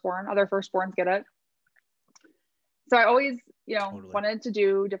being a firstborn. Other firstborns get it. So I always, Totally. wanted to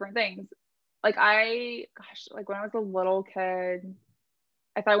do different things. Like when I was a little kid,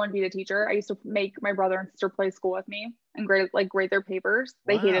 I thought I wanted to be a teacher. I used to make my brother and sister play school with me and grade their papers.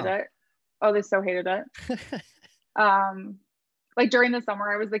 They hated Wow. it. Oh, they so hated it. Like during the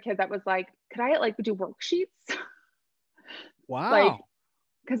summer, I was the kid that was like, could I like do worksheets? Like, Wow.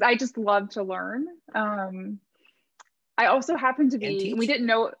 because I just love to learn. I also happened to And be, we teach? didn't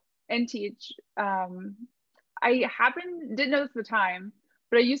know and teach. I didn't know this at the time,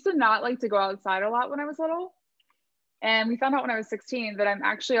 but I used to not like to go outside a lot when I was little. And we found out when I was 16 that I'm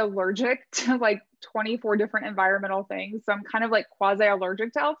actually allergic to like 24 different environmental things. So I'm kind of like quasi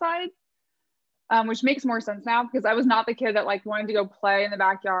allergic to outside, which makes more sense now because I was not the kid that like wanted to go play in the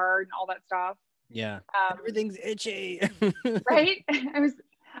backyard and all that stuff. Yeah. Um, Everything's itchy. right?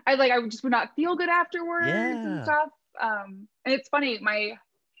 I just would not feel good afterwards and Yeah. stuff. And it's funny,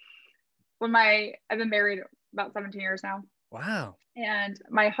 I've been married about 17 years now, Wow. and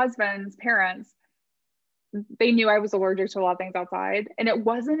my husband's parents, they knew I was allergic to a lot of things outside. And it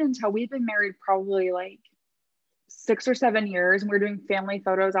wasn't until we'd been married probably like 6 or 7 years and we were doing family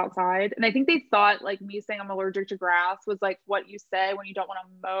photos outside. And I think they thought like me saying I'm allergic to grass was like what you say when you don't want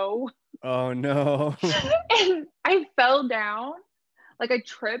to mow. Oh no. And I fell down. Like I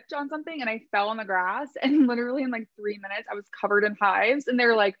tripped on something and I fell on the grass. And literally in like 3 minutes, I was covered in hives. And they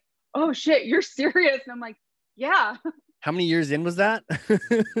were like, oh shit, you're serious. And I'm like, yeah, How many years in was that? 6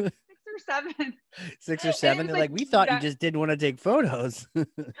 or 7. 6 or 7. They're like, we thought you just didn't want to take photos.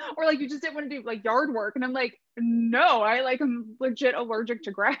 or like you just didn't want to do like yard work. And I'm like, no, I'm legit allergic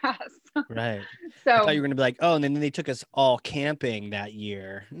to grass. Right. I thought So you were gonna be like, oh, and then they took us all camping that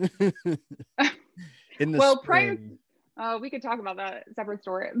year in the well, prior spring. we could talk about that separate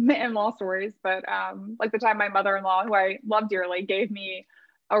story, in-law stories, but like the time my mother-in-law, who I love dearly, gave me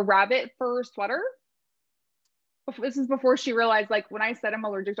a rabbit fur sweater. This is before she realized like when I said I'm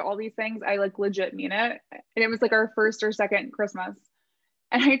allergic to all these things, I like legit mean it. And it was like our first or second Christmas.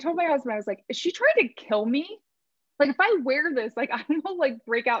 And I told my husband, I was like, is she trying to kill me? Like if I wear this, like I will like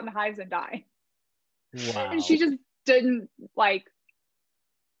break out in hives and die. And she Wow. just didn't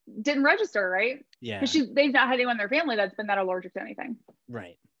register, right? Yeah. Because they've not had anyone in their family that's been that allergic to anything.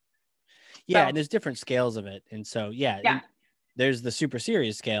 Right. Yeah, So and there's different scales of it. And so yeah, yeah. there's the super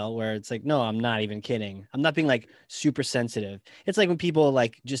serious scale where it's like, no, I'm not even kidding. I'm not being like super sensitive. It's like when people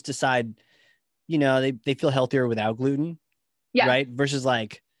like just decide, they feel healthier without gluten, Yeah. right? Versus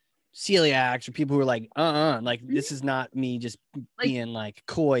like celiacs or people who are like, like Mhm. this is not me just Like being like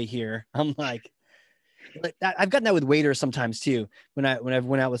coy here. I'm like that. I've gotten that with waiters sometimes too. When I've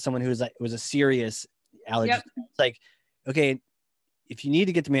went out with someone who was like, it was a serious allergy. yep. It's like, okay, if you need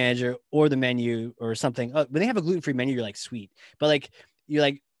to get the manager or the menu or something, when they have a gluten-free menu, you're like, sweet. But like, you're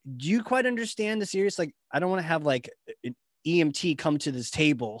like, do you quite understand the serious? Like, I don't want to have like an EMT come to this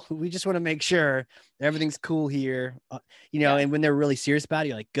table. We just want to make sure everything's cool here. Yeah. And when they're really serious about it,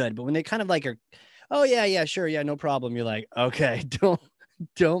 you're like, good. But when they kind of like are, oh yeah, sure. Yeah, no problem. You're like, okay,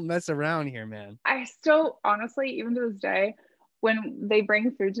 don't mess around here, man. I still honestly, even to this day, when they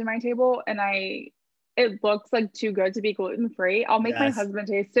bring food to my table and it looks like too good to be gluten free, I'll make my Yes. husband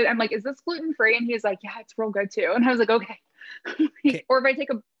taste it. I'm like, is this gluten free? And he's like, yeah, it's real good too. And I was like, okay. Okay. Or if I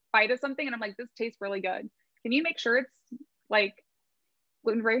take a bite of something and I'm like, this tastes really good. Can you make sure it's like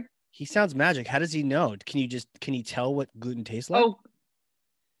gluten free? He sounds magic. How does he know? Can you tell what gluten tastes like? Oh,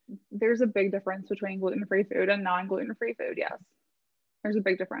 there's a big difference between gluten free food and non gluten free food. Yes, there's a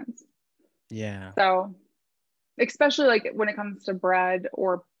big difference. Yeah. So especially like when it comes to bread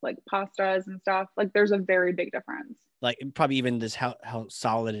or like pastas and stuff, like there's a very big difference. Like probably even this how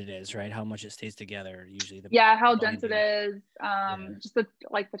solid it is, right? How much it stays together. Usually Yeah, the how dense it binding. is, Yeah. just the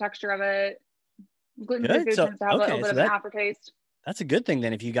texture of it. Gluten-free Good. food So tends to have a little okay, bit so of an aftertaste. that's a good thing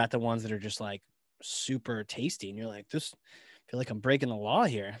then if you got the ones that are just like super tasty and you're like, this I feel like I'm breaking the law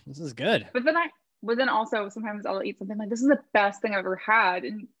here. This is good. But then also sometimes I'll eat something like this is the best thing I've ever had,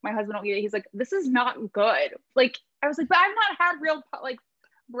 and my husband will eat it. He's like, this is not good. Like I was like, but I've not had real like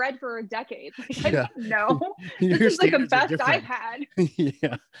bread for a decade. Like I Yeah. don't know. This Your is like the standards are best I've different.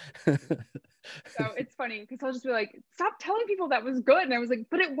 had. Yeah. So it's funny because I'll just be like, stop telling people that was good. And I was like,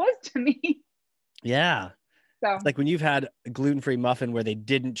 but it was to me. Yeah. So It's like when you've had a gluten-free muffin where they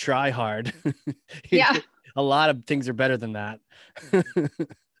didn't try hard. yeah. A lot of things are better than that.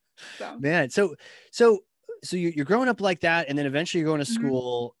 So Man, so you're growing up like that, and then eventually you're going to mhm.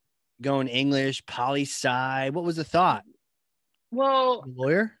 school, going English, poli sci. What was the thought? Well, A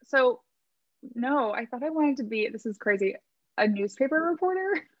lawyer? so no, I thought I wanted to be, this is crazy. a newspaper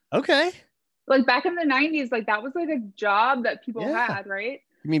reporter. Okay. Like back in the 90s, like that was like a job that people Yeah. had, right?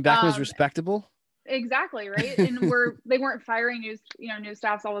 You mean back when it was respectable? Exactly, right. And they weren't firing news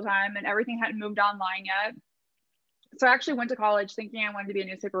staffs all the time, and everything hadn't moved online yet. So I actually went to college thinking I wanted to be a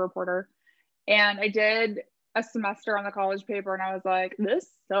newspaper reporter, and I did a semester on the college paper, and I was like, this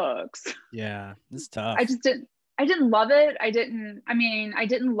sucks. Yeah, this is tough. I didn't love it. I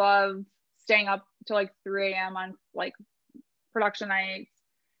didn't love staying up till like 3 a.m. on like production nights.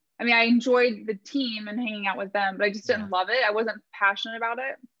 I mean, I enjoyed the team and hanging out with them, but I just didn't love it. I wasn't passionate about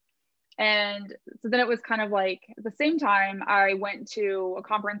it. And so then it was kind of like at the same time, I went to a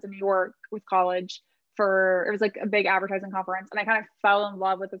conference in New York with college it was like a big advertising conference. And I kind of fell in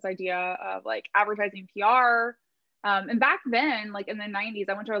love with this idea of like advertising PR. And back then, like in the 90s,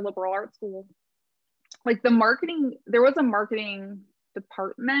 I went to a liberal arts school. Like there was a marketing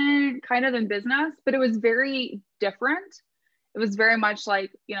department kind of in business, but it was very different. It was very much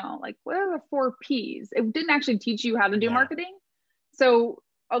like, like what are the 4 P's? It didn't actually teach you how to do marketing. So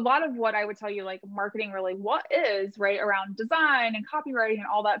a lot of what I would tell you, like marketing really what is, right, around design and copywriting and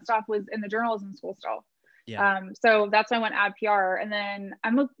all that stuff was in the journalism school still. Yeah. So that's why I went ad PR. And then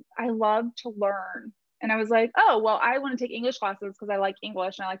I love to learn. And I was like, oh, well, I want to take English classes because I like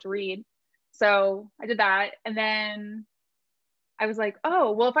English and I like to read. So I did that. And then I was like,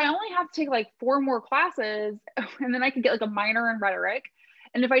 oh, well, if I only have to take like 4 more classes and then I could get like a minor in rhetoric.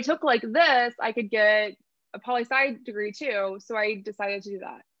 And if I took like this, I could get a poli-sci degree too. So I decided to do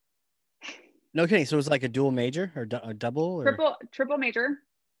that. No kidding. So it was like a dual major or a double or triple major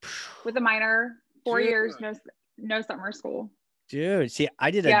with a minor, 4 years, no summer school. Dude, see,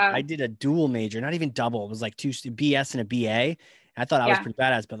 I did a dual major, not even double. It was like 2 BS and a BA. I thought I was pretty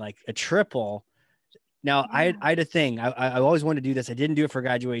badass, but like a triple. Now I had a thing. I always wanted to do this. I didn't do it for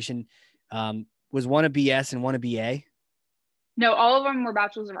graduation. Was one a BS and one a BA? No, all of them were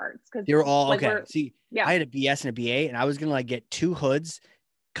bachelors of arts because they were all like, okay. See, I had a BS and a BA, and I was gonna like get 2 hoods,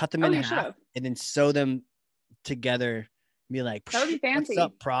 cut them in half, and then sew them together. And be like, that would be fancy. What's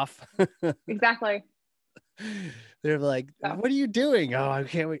up, prof? Exactly. They're like, what are you doing? Oh, I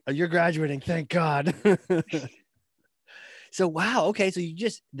can't wait. Oh, you're graduating. Thank God. So, wow. Okay. So you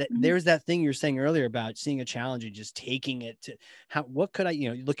just, there's that thing you're saying earlier about seeing a challenge and just taking it to what could I,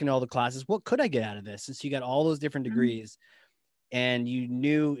 looking at all the classes, what could I get out of this? Since you got all those different degrees and you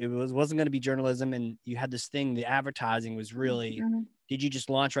knew it wasn't going to be journalism and you had this thing, the advertising was really, did you just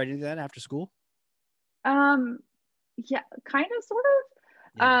launch right into that after school? Yeah, kind of, sort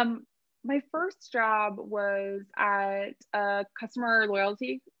of. Yeah. My first job was at a customer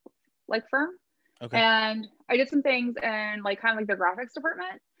loyalty firm. Okay. And I did some things in like kind of like the graphics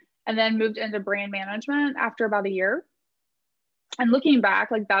department and then moved into brand management after about a year. And looking back,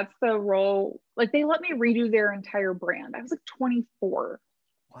 like that's the role, like they let me redo their entire brand. I was like 24.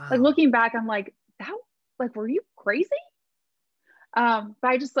 Wow. Like looking back, I'm like, were you crazy? But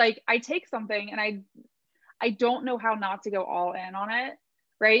I just like, I take something and I don't know how not to go all in on it.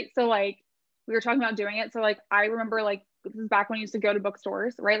 Right. So like we were talking about doing it. So like, I remember like, this is back when I used to go to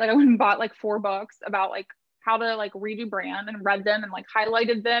bookstores, right? Like I went and bought like 4 books about like how to like redo brand and read them and like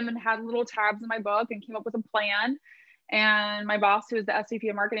highlighted them and had little tabs in my book and came up with a plan. And my boss, who was the SVP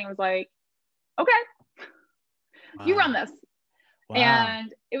of marketing, was like, okay, you run this. Wow.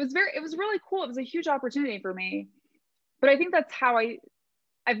 And it was really cool. It was a huge opportunity for me. But I think that's how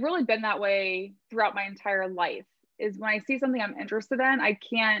I've really been that way throughout my entire life, is when I see something I'm interested in, I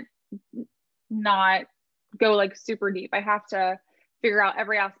can't not go like super deep. I have to figure out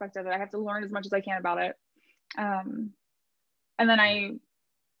every aspect of it. I have to learn as much as I can about it. And then I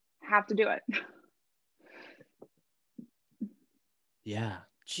have to do it. Yeah.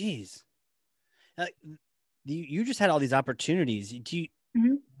 Jeez. You just had all these opportunities.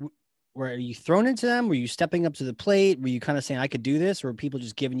 Were you thrown into them? Were you stepping up to the plate? Were you kind of saying, I could do this? Or were people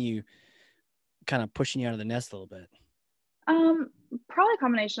just giving you, kind of pushing you out of the nest a little bit? Probably a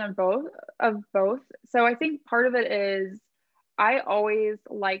combination of both. So I think part of it is I always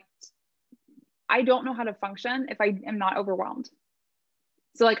I don't know how to function if I am not overwhelmed.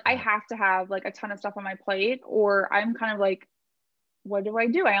 So like I have to have like a ton of stuff on my plate, or I'm kind of like, what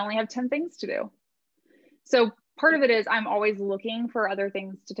do? I only have 10 things to do. So part of it is I'm always looking for other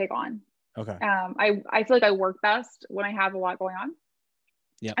things to take on. Okay. I feel like I work best when I have a lot going on.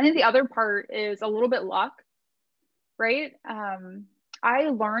 Yeah. I think the other part is a little bit luck, right? I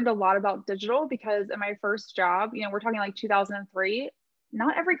learned a lot about digital because in my first job, we're talking like 2003,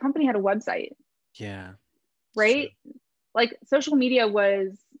 not every company had a website. Yeah. Right? Sure. Like social media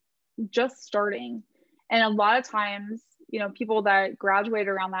was just starting. And a lot of times, people that graduated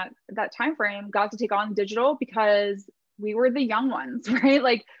around that time frame got to take on digital because we were the young ones, right?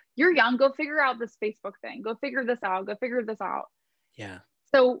 Like, you're young, go figure out this Facebook thing, go figure this out, go figure this out. Yeah.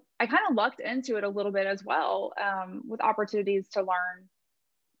 So I kind of lucked into it a little bit as well, with opportunities to learn.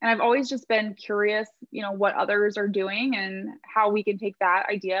 And I've always just been curious, what others are doing and how we can take that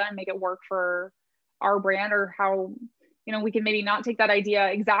idea and make it work for our brand, or how, we can maybe not take that idea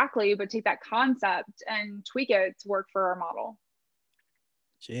exactly, but take that concept and tweak it to work for our model.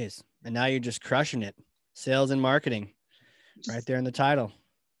 Jeez. And now you're just crushing it. Sales and marketing, just right there in the title.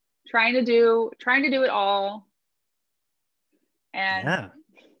 Trying to do it all and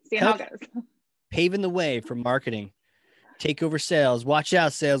seeing how it goes. Paving the way for marketing. Take over sales. Watch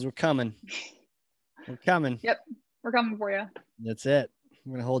out, sales. We're coming. We're coming. Yep. We're coming for you. That's it.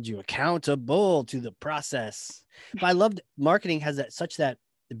 I'm going to hold you accountable to the process. But I loved marketing has the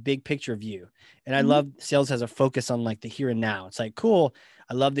big picture view. And I love sales has a focus on like the here and now. It's like, cool.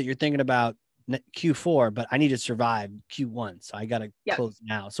 I love that you're thinking about Q4, but I need to survive Q1. So I got to close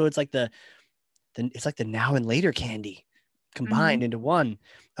now. So it's like it's like the now and later candy combined into one.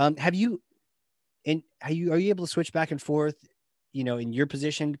 Are you able to switch back and forth, in your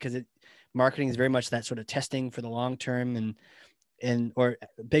position? Because marketing is very much that sort of testing for the long term and or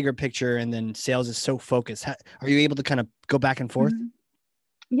bigger picture. And then sales is so focused. Are you able to kind of go back and forth?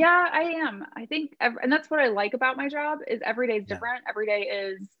 Yeah, I am. I think, and that's what I like about my job is every day is different. Every day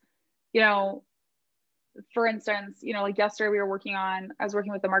is, for instance, like yesterday I was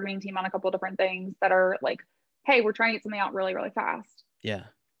working with the marketing team on a couple of different things that are like, hey, we're trying to get something out really, really fast. Yeah.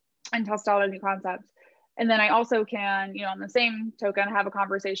 And test out a new concept. And then I also can, on the same token, have a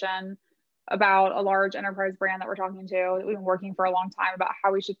conversation about a large enterprise brand that we're talking to, that we've been working for a long time, about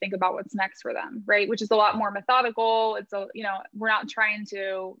how we should think about what's next for them, right? Which is a lot more methodical. It's we're not trying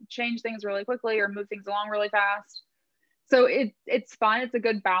to change things really quickly or move things along really fast. So it's fun. It's a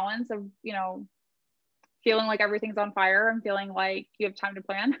good balance of, feeling like everything's on fire and feeling like you have time to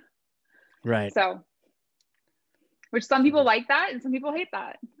plan. Right. So, which some people like that and some people hate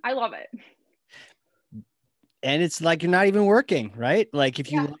that. I love it. And it's like, you're not even working, right? Like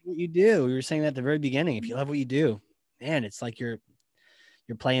if you love what you do, we were saying that at the very beginning, if you love what you do, man, it's like you're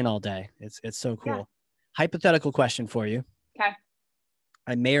playing all day. It's so cool. Yeah. Hypothetical question for you. Okay.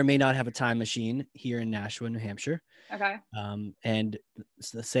 I may or may not have a time machine here in Nashua, New Hampshire. Okay. And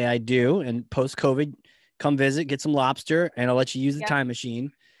let's say I do, and post-COVID, come visit, get some lobster, and I'll let you use the time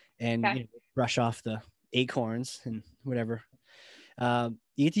machine and brush off the acorns and whatever.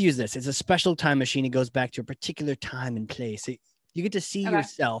 You get to use this. It's a special time machine. It goes back to a particular time and place. You get to see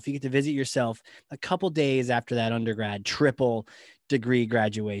yourself. You get to visit yourself a couple days after that undergrad triple degree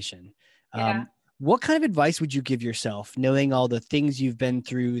graduation. What kind of advice would you give yourself, knowing all the things you've been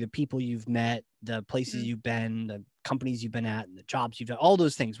through, the people you've met, the places you've been, the companies you've been at, and the jobs you've done, all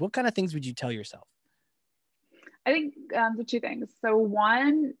those things? What kind of things would you tell yourself? I think the two things. So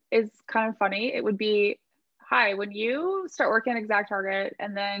one is kind of funny. It would be, hi, when you start working at ExactTarget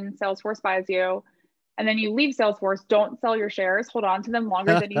and then Salesforce buys you, and then you leave Salesforce, don't sell your shares, hold on to them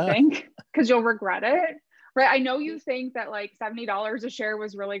longer than you think, because you'll regret it, right? I know you think that like $70 a share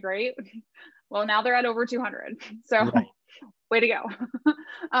was really great. Well, now they're at over 200. So way to go.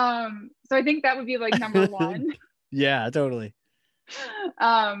 So I think that would be like number one. Yeah, totally.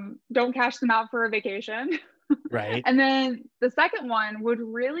 Don't cash them out for a vacation. Right. And then the second one would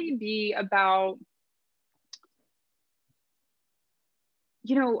really be about,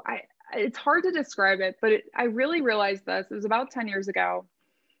 it's hard to describe it, but I really realized this. It was about 10 years ago.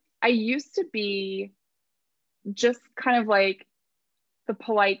 I used to be just kind of like the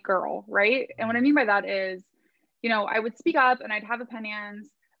polite girl, right? And what I mean by that is, I would speak up and I'd have opinions,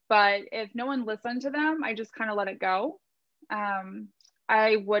 but if no one listened to them, I just kind of let it go.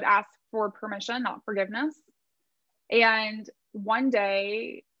 I would ask for permission, not forgiveness. And one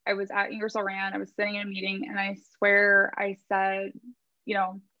day I was at Ingersoll Rand, I was sitting in a meeting, and I swear I said,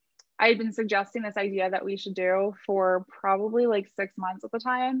 I had been suggesting this idea that we should do for probably like 6 months at the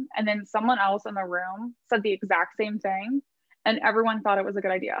time. And then someone else in the room said the exact same thing, and everyone thought it was a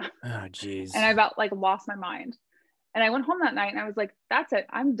good idea. Oh, geez. And I about like lost my mind. And I went home that night and I was like, that's it.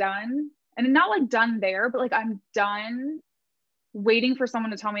 I'm done. And not like done there, but like I'm done waiting for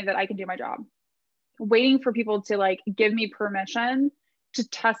someone to tell me that I can do my job, waiting for people to like give me permission to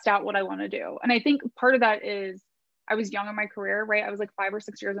test out what I want to do. And I think part of that is I was young in my career, right? I was like 5 or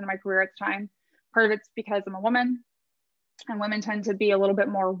 6 years into my career at the time. Part of it's because I'm a woman, and women tend to be a little bit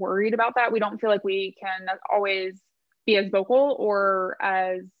more worried about that. We don't feel like we can always be as vocal or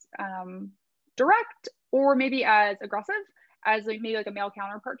as direct or maybe as aggressive as like maybe like a male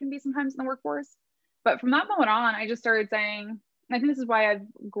counterpart can be sometimes in the workforce. But from that moment on, I just started saying, and I think this is why I've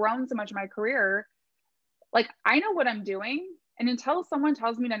grown so much in my career, Like, I know what I'm doing. And until someone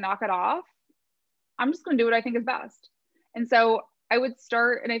tells me to knock it off, I'm just going to do what I think is best. And so I would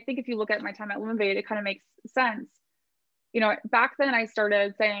start, and I think if you look at my time at Luminate, it kind of makes sense. You know, back then I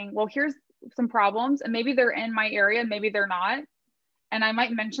started saying, well, here's some problems, and maybe they're in my area, maybe they're not. And I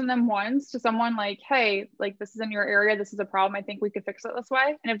might mention them once to someone like, hey, like this is in your area, this is a problem, I think we could fix it this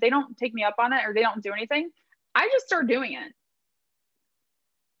way. And if they don't take me up on it or they don't do anything, I just start doing it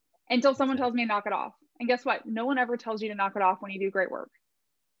until someone tells me to knock it off. And guess what? No one ever tells you to knock it off when you do great work.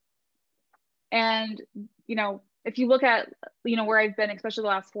 And, you know, if you look at, you know, where I've been, especially the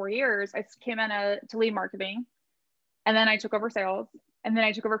last 4 years, I came in to lead marketing, and then I took over sales, and then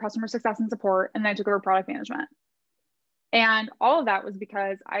I took over customer success and support, and then I took over product management. And all of that was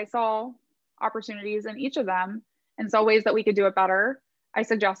because I saw opportunities in each of them and saw ways that we could do it better. I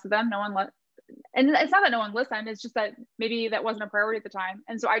suggested them. And it's not that no one listened. It's just that maybe that wasn't a priority at the time.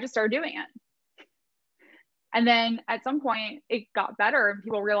 And so I just started doing it. And then at some point it got better and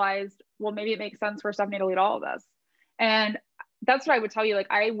people realized, well, maybe it makes sense for Stephanie to lead all of this. And that's what I would tell you. Like,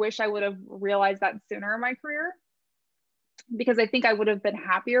 I wish I would have realized that sooner in my career, because I think I would have been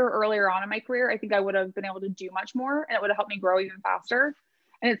happier earlier on in my career. I think I would have been able to do much more, and it would have helped me grow even faster.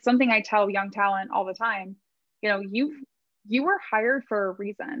 And it's something I tell young talent all the time. You know, you were hired for a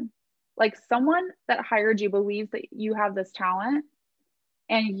reason. Like, someone that hired you believes that you have this talent,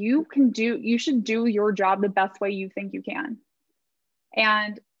 and you should do your job the best way you think you can.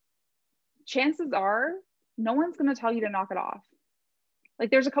 And chances are no one's going to tell you to knock it off.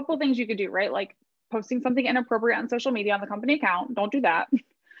 Like, there's a couple of things you could do, right? Like posting something inappropriate on social media on the company account. Don't do that.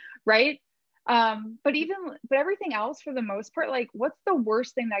 Right. But everything else, for the most part, like, what's the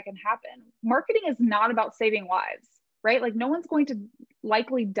worst thing that can happen? Marketing is not about saving lives, right? Like, no one's going to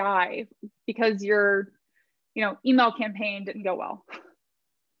likely die because your, you know, email campaign didn't go well.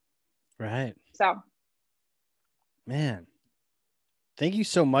 Right. So, man, thank you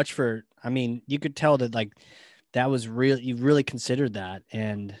so much for, I mean, you could tell that like that was real. You really considered that.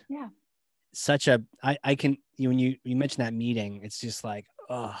 And yeah, I can, when you mentioned that meeting, it's just like,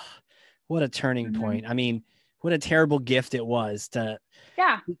 oh, what a turning point. I mean, what a terrible gift it was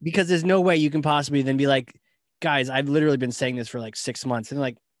because there's no way you can possibly then be like, guys, I've literally been saying this for like 6 months. And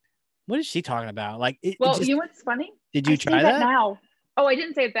like, what is she talking about? Like, you know what's funny? Did you try that now? Oh, I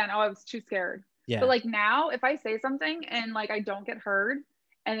didn't say it then. Oh, I was too scared. Yeah. But like now, if I say something and like I don't get heard,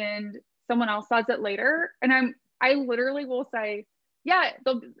 and then someone else says it later, and I literally will say, yeah,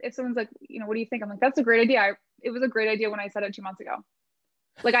 if someone's like, you know, what do you think? I'm like, that's a great idea. It was a great idea when I said it 2 months ago.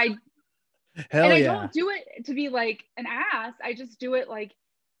 Like, I don't do it to be like an ass. I just do it like,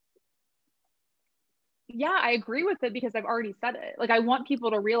 yeah, I agree with it because I've already said it. Like, I want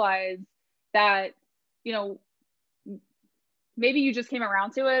people to realize that, you know, maybe you just came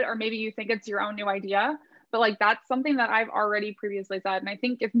around to it, or maybe you think it's your own new idea, but like, that's something that I've already previously said. And I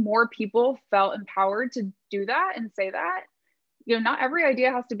think if more people felt empowered to do that and say that, you know, not every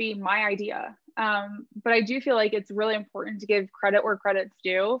idea has to be my idea. But I do feel like it's really important to give credit where credit's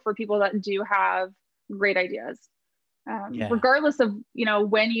due for people that do have great ideas, regardless of, you know,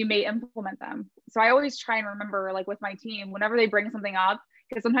 when you may implement them. So I always try and remember, like with my team, whenever they bring something up,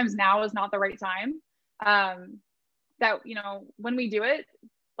 because sometimes now is not the right time, that, you know, when we do it,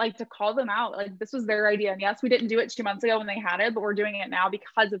 like, to call them out, like, this was their idea. And yes, we didn't do it 2 months ago when they had it, but we're doing it now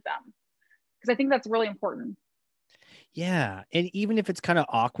because of them. Because I think that's really important. Yeah. And even if it's kind of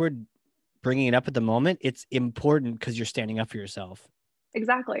awkward bringing it up at the moment, it's important because you're standing up for yourself.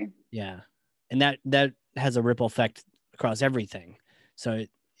 Exactly. Yeah. And that has a ripple effect across everything. So it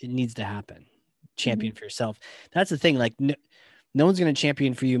needs to happen. Champion for yourself. That's the thing. Like, no one's going to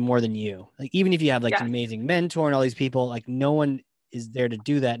champion for you more than you. Like, even if you have like an amazing mentor and all these people, like, no one is there to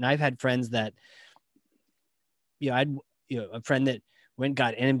do that. And I've had friends that, you know, a friend that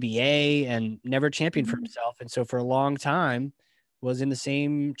got an MBA and never championed for himself. And so for a long time was in the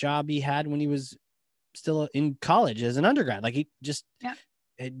same job he had when he was still in college as an undergrad. Like, he just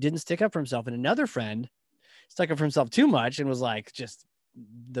it didn't stick up for himself. And another friend stuck up for himself too much and was like, just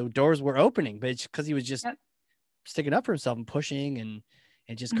the doors were opening, but it's because he was just sticking up for himself and pushing, and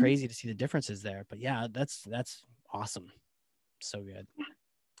just crazy to see the differences there. But yeah, that's awesome. So good.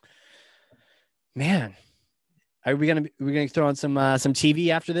 Man. Are we gonna throw on some TV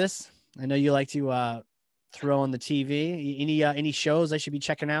after this? I know you like to throw on the TV. Any shows I should be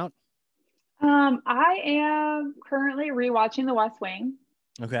checking out? I am currently rewatching The West Wing.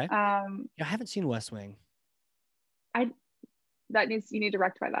 Okay. Yeah, I haven't seen West Wing. You need to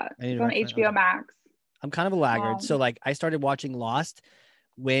rectify that. It's on HBO HBO Max. I'm kind of a laggard. So like, I started watching Lost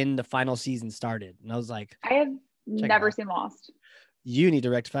when the final season started, and I was like, I have never seen Lost. You need to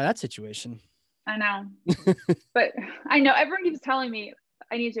rectify that situation. I know. But I know everyone keeps telling me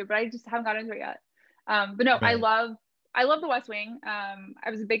I need to, but I just haven't got into it yet. But no, Right. I love The West Wing. I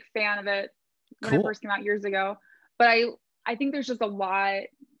was a big fan of it when it Cool. first came out years ago. But I think there's just a lot.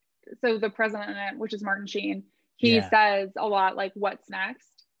 So the president in it, which is Martin Sheen, he Yeah. says a lot like what's next.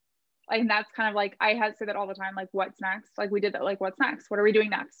 Like, and that's kind of like I had to say that all the time, like what's next? Like we did that, like what's next? What are we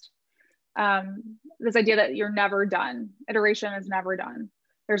doing next? This idea that you're never done. Iteration is never done.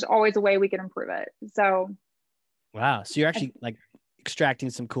 There's always a way we can improve it. So Wow. So you're actually like extracting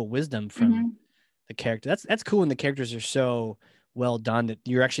some cool wisdom from mm-hmm. the character. That's cool when the characters are so well done that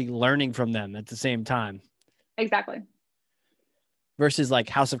you're actually learning from them at the same time. Exactly. Versus like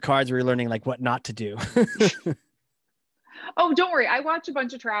House of Cards where you're learning like what not to do. Oh, don't worry. I watch a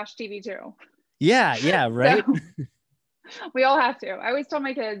bunch of trash TV too. Yeah, right. So, we all have to. I always tell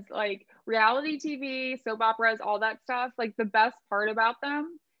my kids like reality TV, soap operas, all that stuff, like the best part about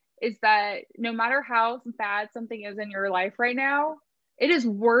them is that no matter how bad something is in your life right now, it is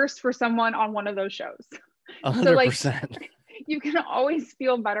worse for someone on one of those shows. 100%. So like you can always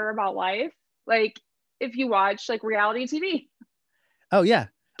feel better about life like if you watch like reality TV. Oh yeah.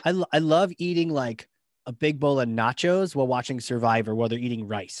 I love eating like a big bowl of nachos while watching Survivor while they're eating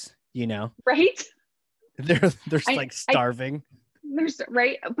rice, you know? Right? They're like starving. There's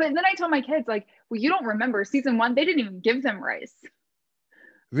right. But then I tell my kids, like, well, you don't remember season 1, they didn't even give them rice.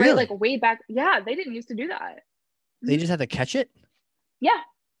 Really? Right? Like way back. Yeah, they didn't used to do that. They just have to catch it? Yeah.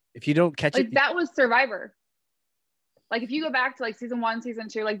 If you don't catch it. That was Survivor. Like if you go back to like season 1, season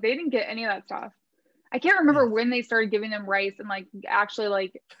 2, like they didn't get any of that stuff. I can't remember when they started giving them rice and like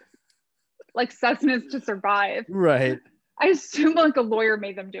actually like sustenance to survive. Right. I assume like a lawyer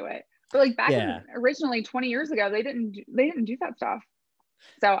made them do it. But like back originally 20 years ago, they didn't do that stuff.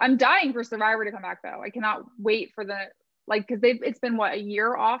 So I'm dying for Survivor to come back though. I cannot wait for because it's been what, a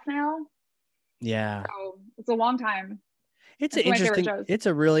year off now? Yeah. So it's a long time. It's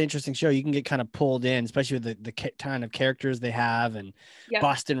a really interesting show. You can get kind of pulled in, especially with the kind of characters they have and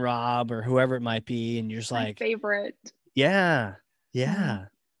Boston Rob or whoever it might be. And you're just like favorite. Yeah. Yeah.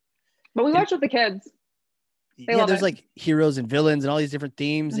 But we watch with the kids. There's like heroes and villains and all these different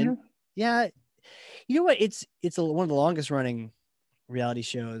themes. Mm-hmm. And yeah, you know what? It's one of the longest running reality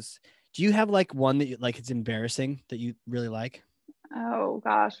shows. Do you have like one that you like, it's embarrassing that you really like? Oh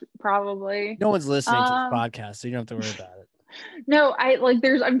gosh, probably. No one's listening to this podcast, so you don't have to worry about it. No,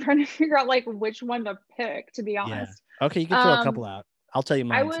 I'm trying to figure out like which one to pick, to be honest. Yeah. Okay, you can throw a couple out. I'll tell you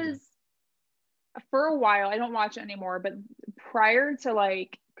mine. For a while, I don't watch it anymore, but prior to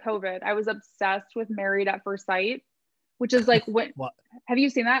like COVID, I was obsessed with Married at First Sight, which is like when have you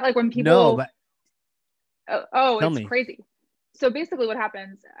seen that? Like when people No, but it's crazy. So basically what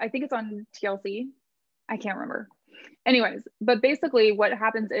happens, I think it's on TLC. I can't remember. Anyways, but basically what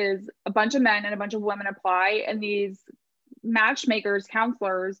happens is a bunch of men and a bunch of women apply, and these matchmakers,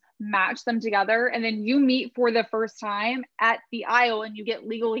 counselors match them together, and then you meet for the first time at the aisle and you get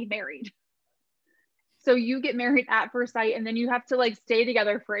legally married. So you get married at first sight, and then you have to like stay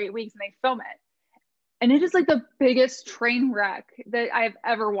together for 8 weeks, and they film it. And it is like the biggest train wreck that I've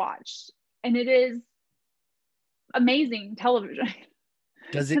ever watched. And it is amazing television.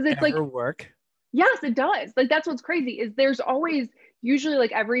 Does it ever work? Yes, it does. Like that's what's crazy is there's always usually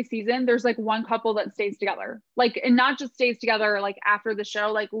like every season there's like one couple that stays together, like, and not just stays together like after the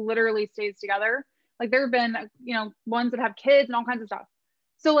show, like literally stays together. Like there have been ones that have kids and all kinds of stuff.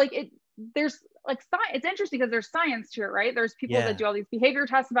 So like there's like it's interesting because there's science to it, right? There's people that do all these behavior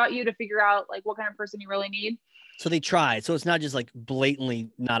tests about you to figure out like what kind of person you really need. So they try. So it's not just like blatantly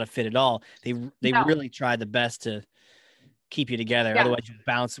not a fit at all. They really try the best to keep you together. Yeah. Otherwise you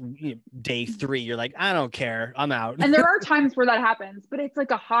bounce day 3. You're like, I don't care. I'm out. And there are times where that happens, but it's like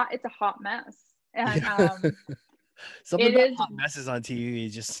a hot mess. And some of the hot messes on TV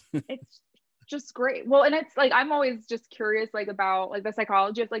is just it's just great. Well, and it's like I'm always just curious like about like the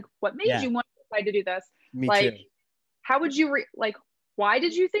psychology of like what made you want to decide to do this? Me like too. How would you why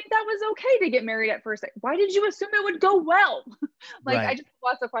did you think that was okay to get married at first sight? Why did you assume it would go well? I just have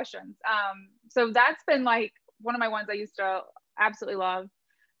lots of questions. So that's been like one of my ones I used to absolutely love.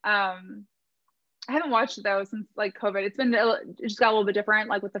 I haven't watched it though since like COVID. It just got a little bit different,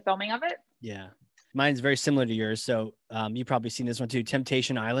 like with the filming of it. Yeah, mine's very similar to yours. So you've probably seen this one too,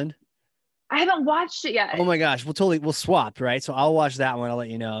 Temptation Island. I haven't watched it yet. Oh my gosh, we'll swap, right? So I'll watch that one. I'll let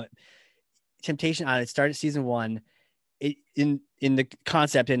you know. Temptation Island started season 1. In the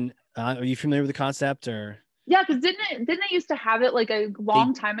concept, and are you familiar with the concept or? Yeah, because didn't they used to have it like a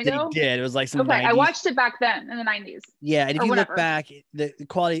long time ago? They did. It was like some 90s. I watched it back then in the 90s. Yeah, and if you look back, the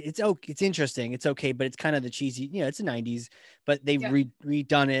quality, it's interesting. It's okay, but it's kind of the cheesy, it's the 90s, but they've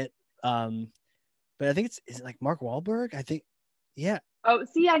redone it but I think is it like Mark Wahlberg? I think, yeah. Oh,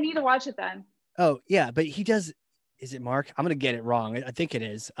 see, I need to watch it then. Oh yeah, but he does. Is it Mark? I'm gonna get it wrong. I think it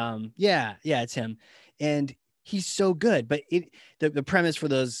is. Yeah, it's him, and he's so good. But the premise for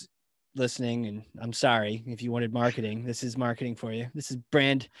those listening, and I'm sorry if you wanted marketing. This is marketing for you. This is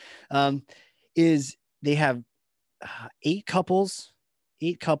brand. Is they have 8 couples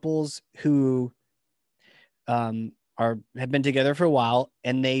who have been together for a while,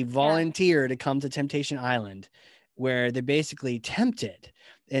 and they volunteer to come to Temptation Island, where they're basically tempted.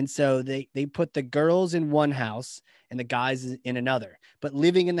 And so they put the girls in one house and the guys in another, but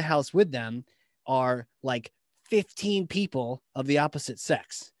living in the house with them are like 15 people of the opposite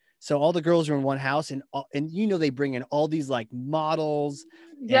sex. So all the girls are in one house, and they bring in all these like models,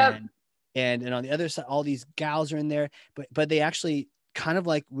 and on the other side, all these gals are in there, but they actually kind of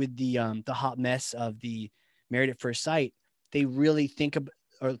like with the hot mess of the Married at First Sight, they really thinking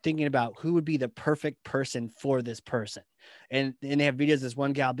about who would be the perfect person for this person. And they have videos, this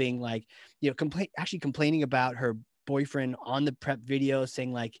one gal being like, complaining about her boyfriend on the prep video,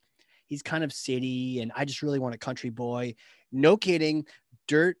 saying like, he's kind of city and I just really want a country boy. No kidding.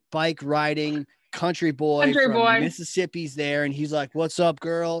 Dirt bike riding country boy from Mississippi's there. And he's like, what's up,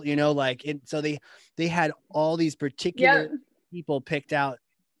 girl? So they had all these particular people picked out,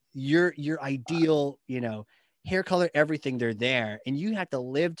 your ideal, hair color, everything. They're there, and you have to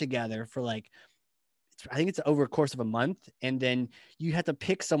live together for like, I think it's over a course of a month, and then you have to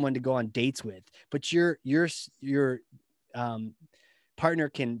pick someone to go on dates with. But your partner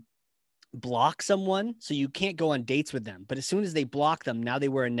can block someone, so you can't go on dates with them. But as soon as they block them, now they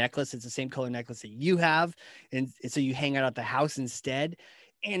wear a necklace. It's the same color necklace that you have, and so you hang out at the house instead.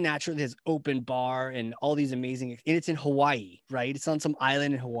 And naturally, there's open bar and all these amazing. And it's in Hawaii, right? It's on some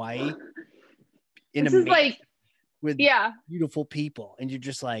island in Hawaii. This is like with beautiful people, and you're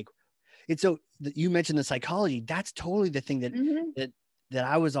just like, it's so. You mentioned the psychology. That's totally the thing that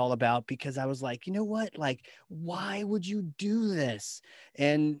I was all about, because I was like, you know what? Like, why would you do this?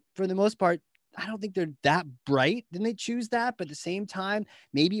 And for the most part, I don't think they're that bright. Then they choose that, but at the same time,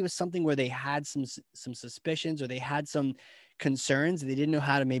 maybe it was something where they had some suspicions, or they had some concerns, and they didn't know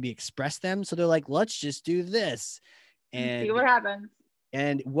how to maybe express them. So they're like, let's just do this and see what happens.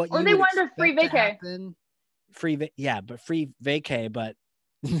 And what or you they wanted a free vacay. But free vacay. But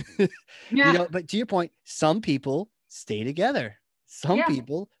but to your point, some people stay together. Some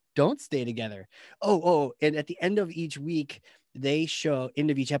people don't stay together. And at the end of each week,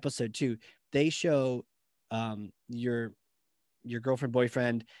 end of each episode too, they show your girlfriend,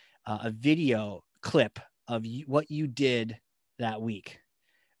 boyfriend, a video clip of what you did that week.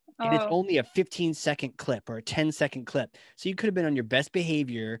 And it's only a 15-second clip or a 10-second clip. So you could have been on your best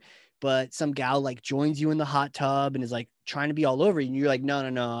behavior, but some gal like joins you in the hot tub and is like trying to be all over you. And you're like, no,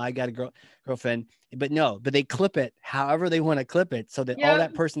 I got a girlfriend. But they clip it however they want to clip it, so that all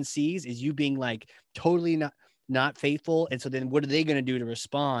that person sees is you being like totally not faithful. And so then what are they going to do to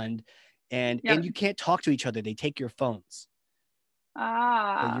respond? And you can't talk to each other. They take your phones.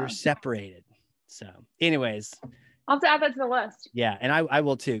 So you're separated. So anyways, I'll have to add that to the list. Yeah, and I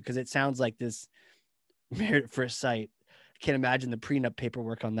will too, because it sounds like this Married at First Sight. I can't imagine the prenup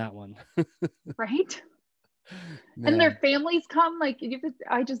paperwork on that one. Right? Man. And their families come, like,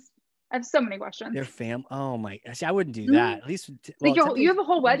 I have so many questions. Their oh my, see, I wouldn't do that. At least you have a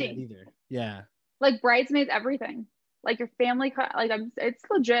whole wedding. Either. Yeah. Like bridesmaids, everything. Like your family, it's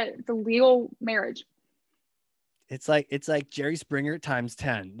legit. It's a legal marriage. It's like Jerry Springer times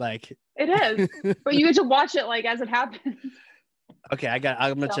 10. Like it is, but you get to watch it like as it happens. Okay, I'm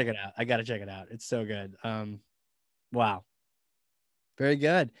gonna check it out. I gotta check it out. It's so good. Wow, very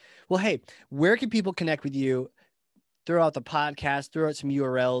good. Well, hey, where can people connect with you? Throw out the podcast, throw out some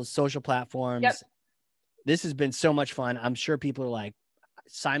URLs, social platforms. Yep. This has been so much fun. I'm sure people are like,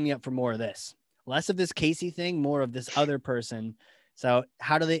 sign me up for more of this. Less of this Casey thing, more of this other person. So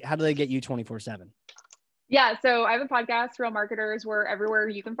how do they get you 24/7? Yeah, so I have a podcast, Real Marketers. We're everywhere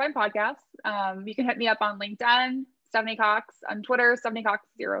you can find podcasts. You can hit me up on LinkedIn, Stephanie Cox, on Twitter, Stephanie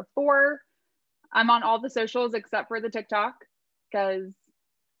Cox04. I'm on all the socials except for the TikTok, because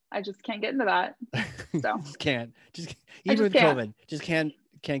I just can't get into that. So can't. Even with COVID, just can't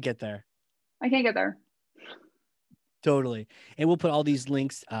get there. I can't get there. Totally. And we'll put all these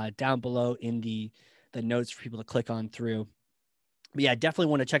links down below in the notes for people to click on through. But yeah, definitely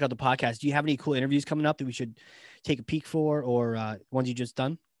want to check out the podcast. Do you have any cool interviews coming up that we should take a peek for, or ones you just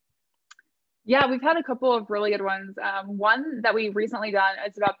done? Yeah, we've had a couple of really good ones. One that we recently done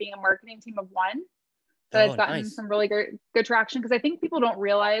is about being a marketing team of one. So it's gotten some really good traction, because I think people don't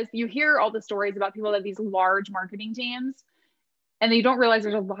realize, you hear all the stories about people that have these large marketing teams, And you don't realize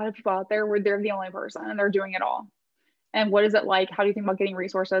there's a lot of people out there where they're the only person and they're doing it all. And what is it like? How do you think about getting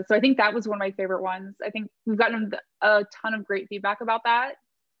resources? So I think that was one of my favorite ones. I think we've gotten a ton of great feedback about that,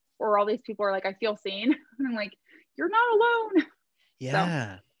 or all these people are like, I feel seen. And I'm like, you're not alone.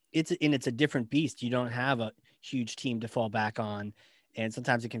 Yeah. So. It's a different beast. You don't have a huge team to fall back on. And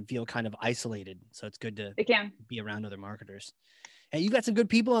sometimes it can feel kind of isolated. So it's good to be around other marketers. And you got some good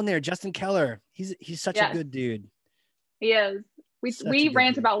people on there. Justin Keller. He's such a good dude. He is. We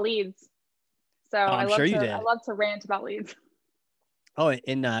rant about leads. So I love to rant about leads. Oh,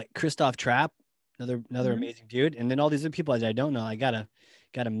 and Christoph Trapp, another amazing dude. And then all these other people that I don't know, I gotta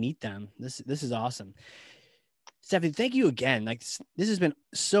meet them. This is awesome. Stephanie, thank you again. Like this has been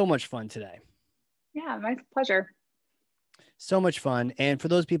so much fun today. Yeah, my pleasure. So much fun. And for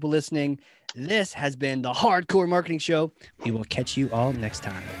those people listening, this has been the Hardcore Marketing Show. We will catch you all next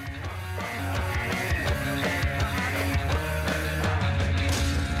time.